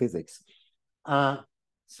only on the physics.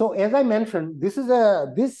 So as I mentioned, this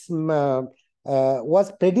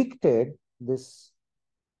was predicted, this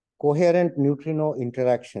coherent neutrino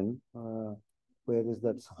interaction. Where is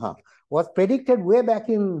that? Was predicted way back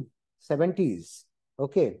in 70s.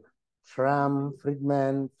 Okay, Schramm,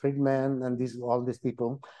 Friedman, and all these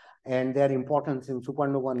people, and their importance in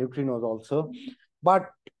supernova neutrinos also. But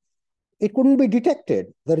it couldn't be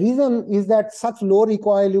detected. The reason is that such low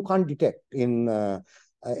recoil you can't detect in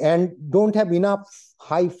and don't have enough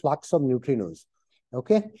high flux of neutrinos.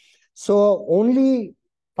 Okay, so only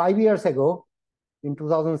 5 years ago, in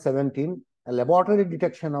 2017, a laboratory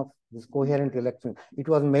detection of this coherent electron, it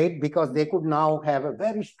was made because they could now have a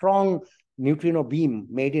very strong neutrino beam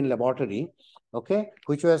made in laboratory, okay,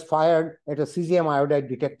 which was fired at a cesium iodide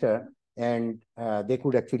detector, and they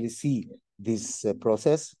could actually see this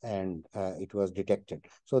process, and it was detected.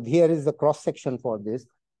 So here is the cross section for this,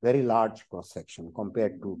 very large cross section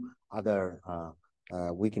compared to other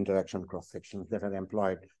weak interaction cross sections that are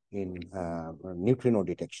employed in neutrino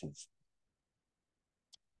detections.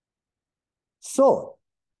 So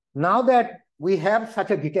now that we have such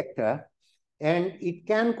a detector, and it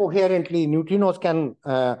can coherently, neutrinos can,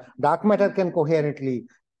 dark matter can coherently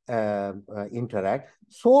interact,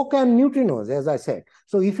 so can neutrinos, as I said.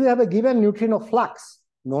 So if you have a given neutrino flux,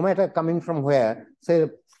 no matter coming from where, say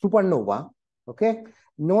supernova, okay,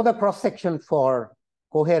 know the cross section for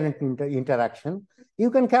coherent interaction,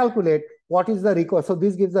 you can calculate what is the recoil. So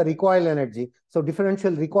this gives the recoil energy. So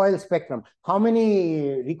differential recoil spectrum, how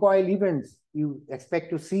many recoil events you expect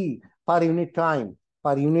to see per unit time,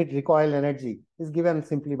 per unit recoil energy, is given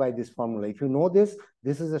simply by this formula. If you know this,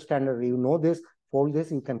 this is a standard, you know this, for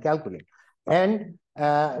this you can calculate. And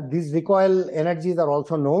these recoil energies are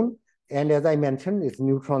also known, and as I mentioned, it's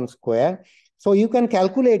neutron square. So you can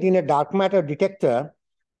calculate in a dark matter detector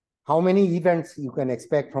how many events you can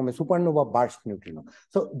expect from a supernova burst neutrino.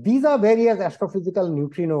 So these are various astrophysical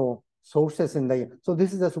neutrino sources in the, so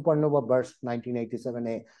this is a supernova burst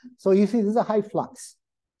 1987A. So you see, this is a high flux.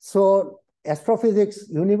 So astrophysics,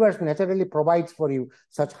 universe naturally provides for you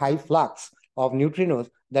such high flux of neutrinos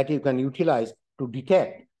that you can utilize to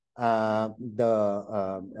detect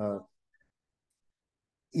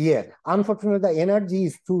yeah, unfortunately, the energy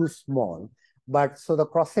is too small. But so the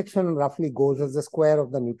cross section roughly goes as the square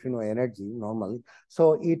of the neutrino energy normally.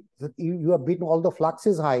 So you have beaten all the flux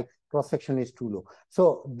is high, cross section is too low.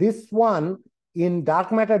 So this one in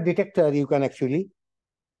dark matter detector, you can actually,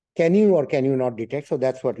 can you or can you not detect? So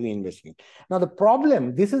that's what we investigate. Now the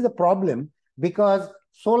problem, this is a problem because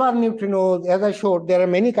solar neutrinos, as I showed, there are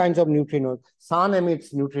many kinds of neutrinos. Sun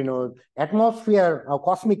emits neutrinos, atmosphere, a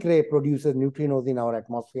cosmic ray produces neutrinos in our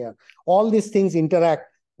atmosphere. All these things interact,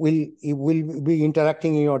 will be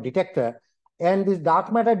interacting in your detector. And these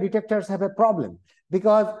dark matter detectors have a problem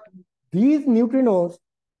because these neutrinos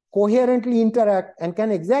coherently interact and can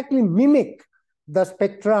exactly mimic the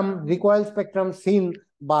spectrum, recoil spectrum seen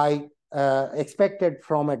by expected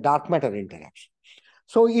from a dark matter interaction.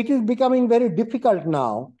 So it is becoming very difficult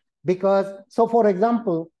now because, so for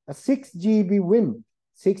example, a 6 GeV WIMP,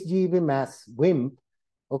 6 GeV mass WIMP,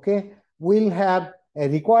 okay, will have a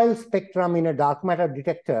recoil spectrum in a dark matter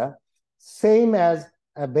detector, same as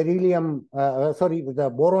a beryllium, the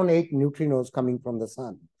boron 8 neutrinos coming from the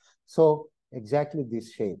sun. So exactly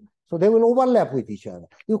this shape. So they will overlap with each other.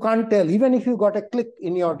 You can't tell, even if you got a click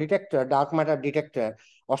in your detector, dark matter detector,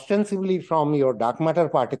 ostensibly from your dark matter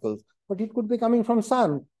particles, but it could be coming from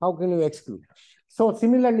sun. How can you exclude? So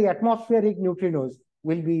similarly, atmospheric neutrinos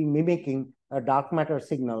will be mimicking a dark matter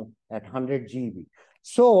signal at 100 GeV.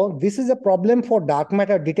 So this is a problem for dark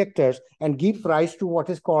matter detectors and gives rise to what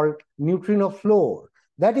is called neutrino floor.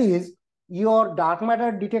 That is, your dark matter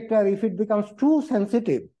detector, if it becomes too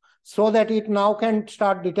sensitive, so that it now can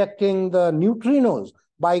start detecting the neutrinos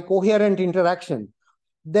by coherent interaction,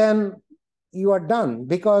 then you are done,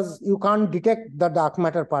 because you can't detect the dark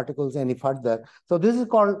matter particles any further. So this is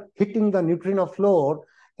called hitting the neutrino floor,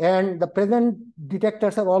 and the present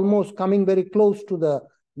detectors are almost coming very close to the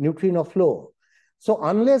neutrino floor. So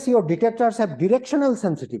unless your detectors have directional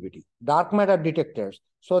sensitivity, dark matter detectors,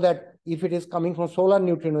 so that if it is coming from solar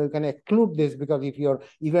neutrino, you can exclude this, because if your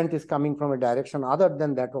event is coming from a direction other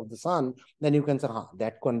than that of the sun, then you can say,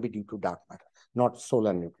 that can be due to dark matter, not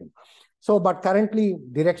solar neutrino. So, but currently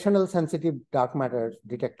directional sensitive dark matter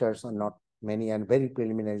detectors are not many and very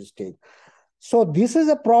preliminary stage. So this is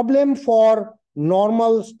a problem for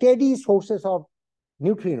normal steady sources of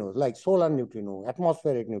neutrinos like solar neutrino,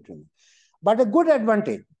 atmospheric neutrino. But a good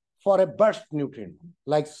advantage for a burst neutrino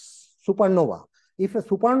like supernova. If a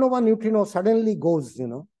supernova neutrino suddenly goes,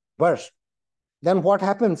 burst, then what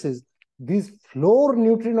happens is this floor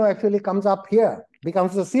neutrino actually comes up here,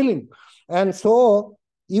 becomes the ceiling. And so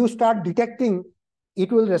you start detecting,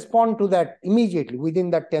 it will respond to that immediately within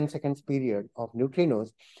that 10 seconds period of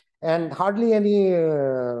neutrinos, and hardly any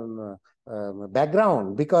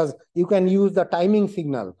background, because you can use the timing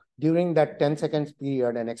signal during that 10 seconds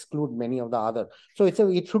period and exclude many of the other. So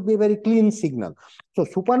it should be a very clean signal. So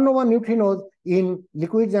supernova neutrinos in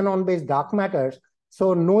liquid xenon-based dark matters.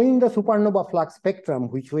 So knowing the supernova flux spectrum,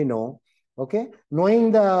 which we know, okay,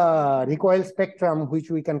 knowing the recoil spectrum,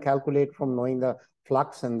 which we can calculate from knowing the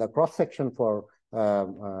flux and the cross-section for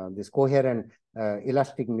this coherent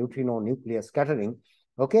elastic neutrino nucleus scattering,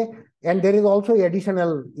 okay? And there is also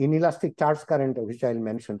additional inelastic charge current, which I'll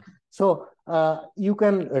mention. So you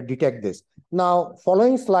can detect this. Now,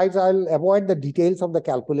 following slides, I'll avoid the details of the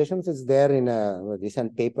calculations. It's there in a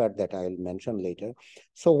recent paper that I'll mention later.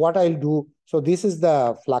 So what I'll do, so this is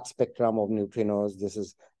the flux spectrum of neutrinos. This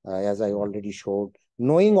is, as I already showed.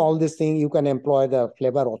 Knowing all this thing, you can employ the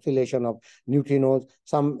flavor oscillation of neutrinos,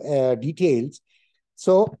 some details.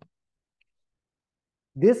 So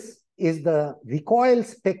this is the recoil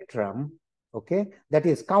spectrum, okay, that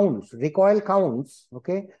is recoil counts,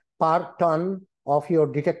 okay, per ton of your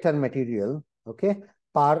detector material, okay,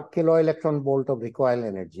 per kilo electron volt of recoil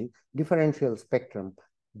energy. Differential spectrum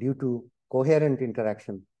due to coherent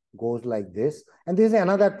interaction goes like this. And there is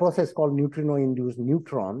another process called neutrino-induced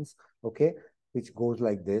neutrons, okay, which goes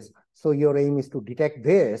like this. So your aim is to detect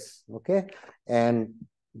this, okay, and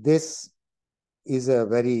this is a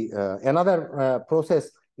very, another process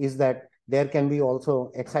is that there can be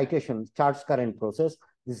also excitation, charge current process.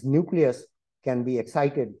 This nucleus can be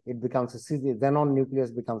excited. It becomes a cesium, xenon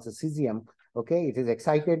nucleus becomes a cesium. Okay, it is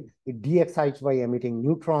excited. It de-excites by emitting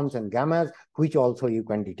neutrons and gammas, which also you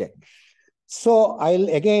can detect. So I'll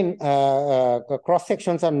again, cross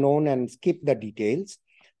sections are known and skip the details.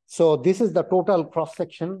 So this is the total cross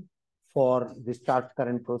section for this charge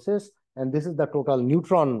current process. And this is the total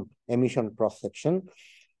neutron emission cross section.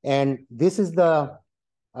 And this is the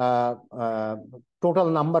total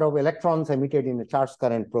number of electrons emitted in the charge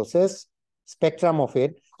current process, spectrum of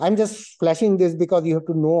it. I'm just flashing this because you have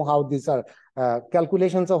to know how these are,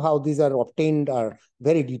 calculations of how these are obtained are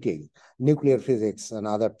very detailed. Nuclear physics and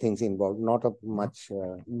other things involved, not of much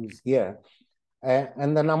use here.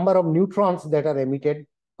 And the number of neutrons that are emitted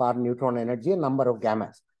per neutron energy and number of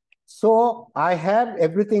gammas. So I have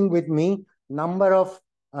everything with me, number of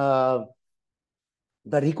the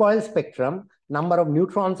recoil spectrum, number of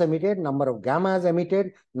neutrons emitted, number of gammas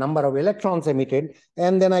emitted, number of electrons emitted,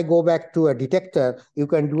 and then I go back to a detector. You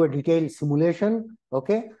can do a detailed simulation,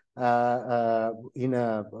 okay, in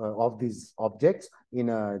a, of these objects in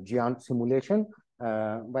a giant simulation.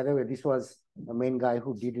 By the way, this was the main guy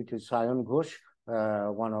who did it is Sayan Ghosh,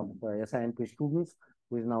 one of SINP students,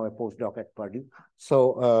 who is now a postdoc at Purdue.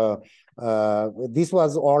 So this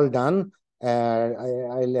was all done.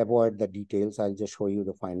 I'll avoid the details. I'll just show you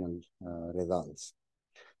the final results.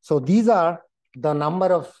 So these are the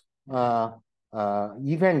number of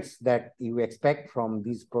events that you expect from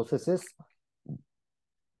these processes.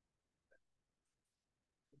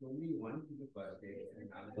 Only one per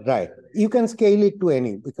day. Right. You can scale it to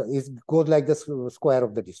any, because it goes like the square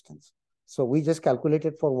of the distance. So we just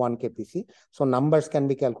calculated for 1 kpc. So numbers can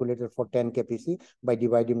be calculated for 10 kpc by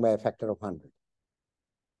dividing by a factor of 100.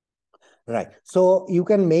 Right. So you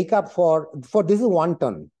can make up for this is 1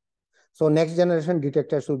 ton. So next generation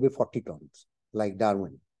detectors will be 40 tons, like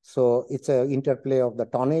Darwin. So it's an interplay of the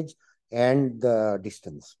tonnage and the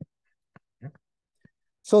distance.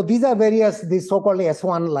 So these are various, the so-called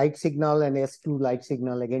S1 light signal and S2 light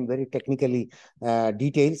signal, again, very technically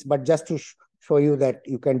details, but just to show you that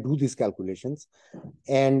you can do these calculations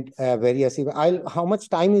and various. How much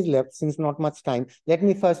time is left? Since not much time, let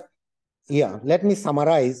me first, let me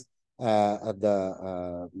summarize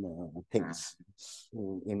the things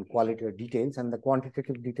in qualitative details, and the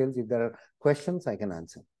quantitative details. If there are questions, I can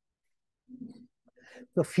answer.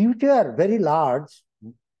 The future very large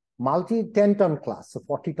multi 10-ton class, so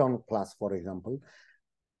 40-ton class, for example,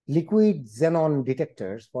 liquid xenon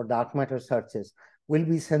detectors for dark matter searches will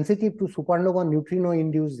be sensitive to supernova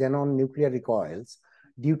neutrino-induced xenon nuclear recoils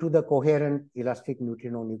due to the coherent elastic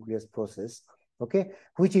neutrino nucleus process, okay,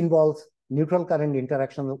 which involves neutral current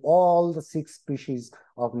interaction of all the 6 species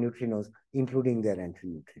of neutrinos, including their entry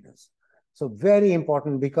neutrinos. So very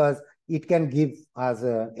important, because it can give us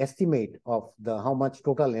an estimate of how much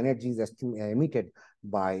total energy is emitted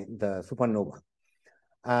by the supernova.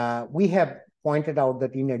 We have pointed out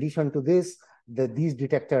that in addition to this, these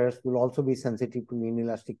detectors will also be sensitive to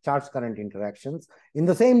inelastic charge current interactions in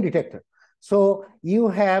the same detector. So you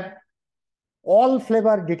have all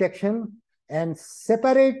flavor detection and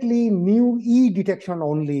separately mu E detection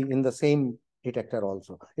only in the same detector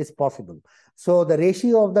also. It's possible. So the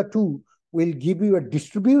ratio of the two will give you a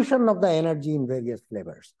distribution of the energy in various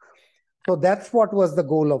flavors. So that's what was the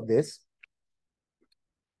goal of this.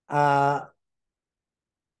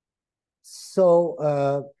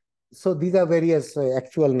 So these are various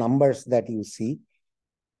actual numbers that you see.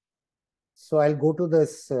 So I'll go to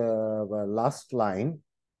this last line.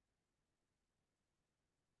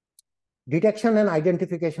 Detection and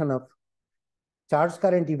identification of charge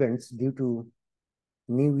current events due to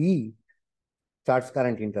mu E charge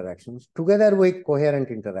current interactions together with coherent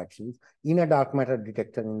interactions in a dark matter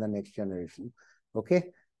detector in the next generation,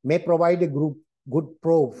 okay, may provide a good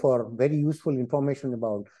probe for very useful information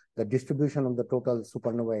about the distribution of the total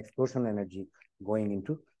supernova explosion energy going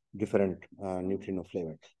into different neutrino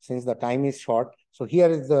flavors. Since the time is short, so here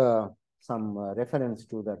is some reference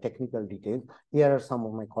to the technical details. Here are some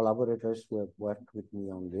of my collaborators who have worked with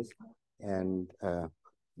me on this, and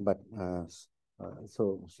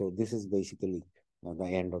so this is basically the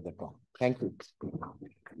end of the talk. Thank you.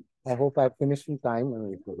 I hope I've finished in time.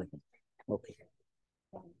 Okay.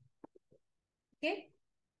 Okay.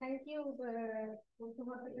 Thank you, Dr.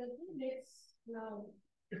 Bhattacharya. Let's now.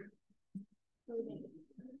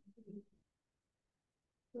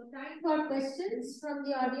 So time for questions from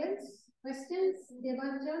the audience. Questions,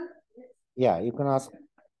 Devanjan? Yeah, you can ask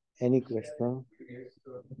any question. Yes,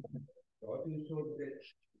 so what you showed that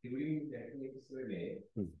during the X-ray,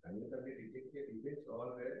 detected events all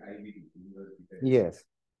were IBD. Yes.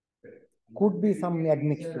 Could be some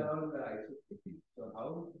admixture. So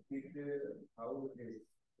how did how they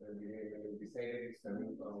decided it's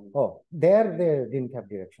coming from? Oh, there they didn't have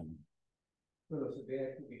direction. No, so they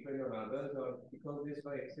have to depend on others, or because this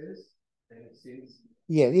was excess, and since.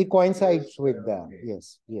 Yeah, it coincides with the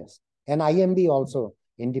yes. And IMB also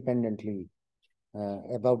independently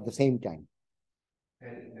about the same time.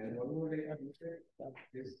 And one more, like you said,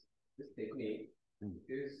 this technique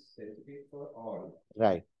is sensitive for all.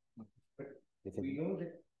 Right. But we know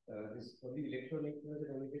that this only electronucleus is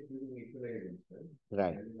emitted during neutralization.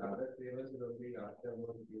 Right. And other flavors will only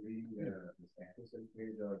afterward during this active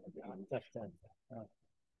phase or.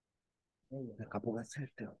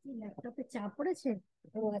 ল্যাপটপে চাপ পড়েছে?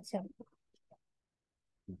 ও আচ্ছা।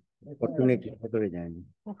 অর্থনীতি ভেতরে যায়নি।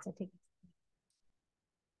 আচ্ছা ঠিক আছে।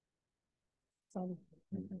 Sorry.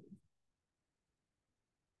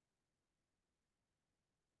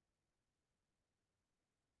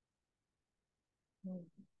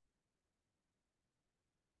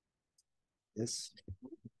 Yes.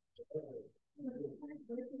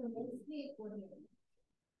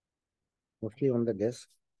 Mostly on the desk.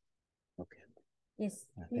 Okay. Yes,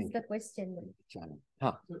 is the question.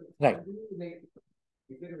 Right.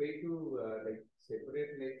 Is there a way to like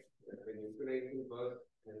separate like the neutralizing burst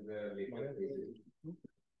and the later phases?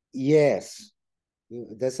 Yes,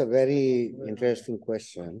 that's a very interesting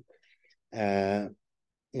question.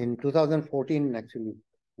 In 2014, actually,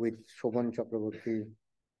 with Shobhan Chakraborty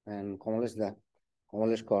and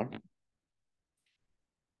Kamalesh Kaur,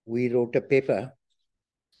 we wrote a paper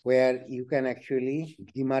where you can actually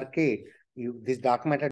demarcate this dark matter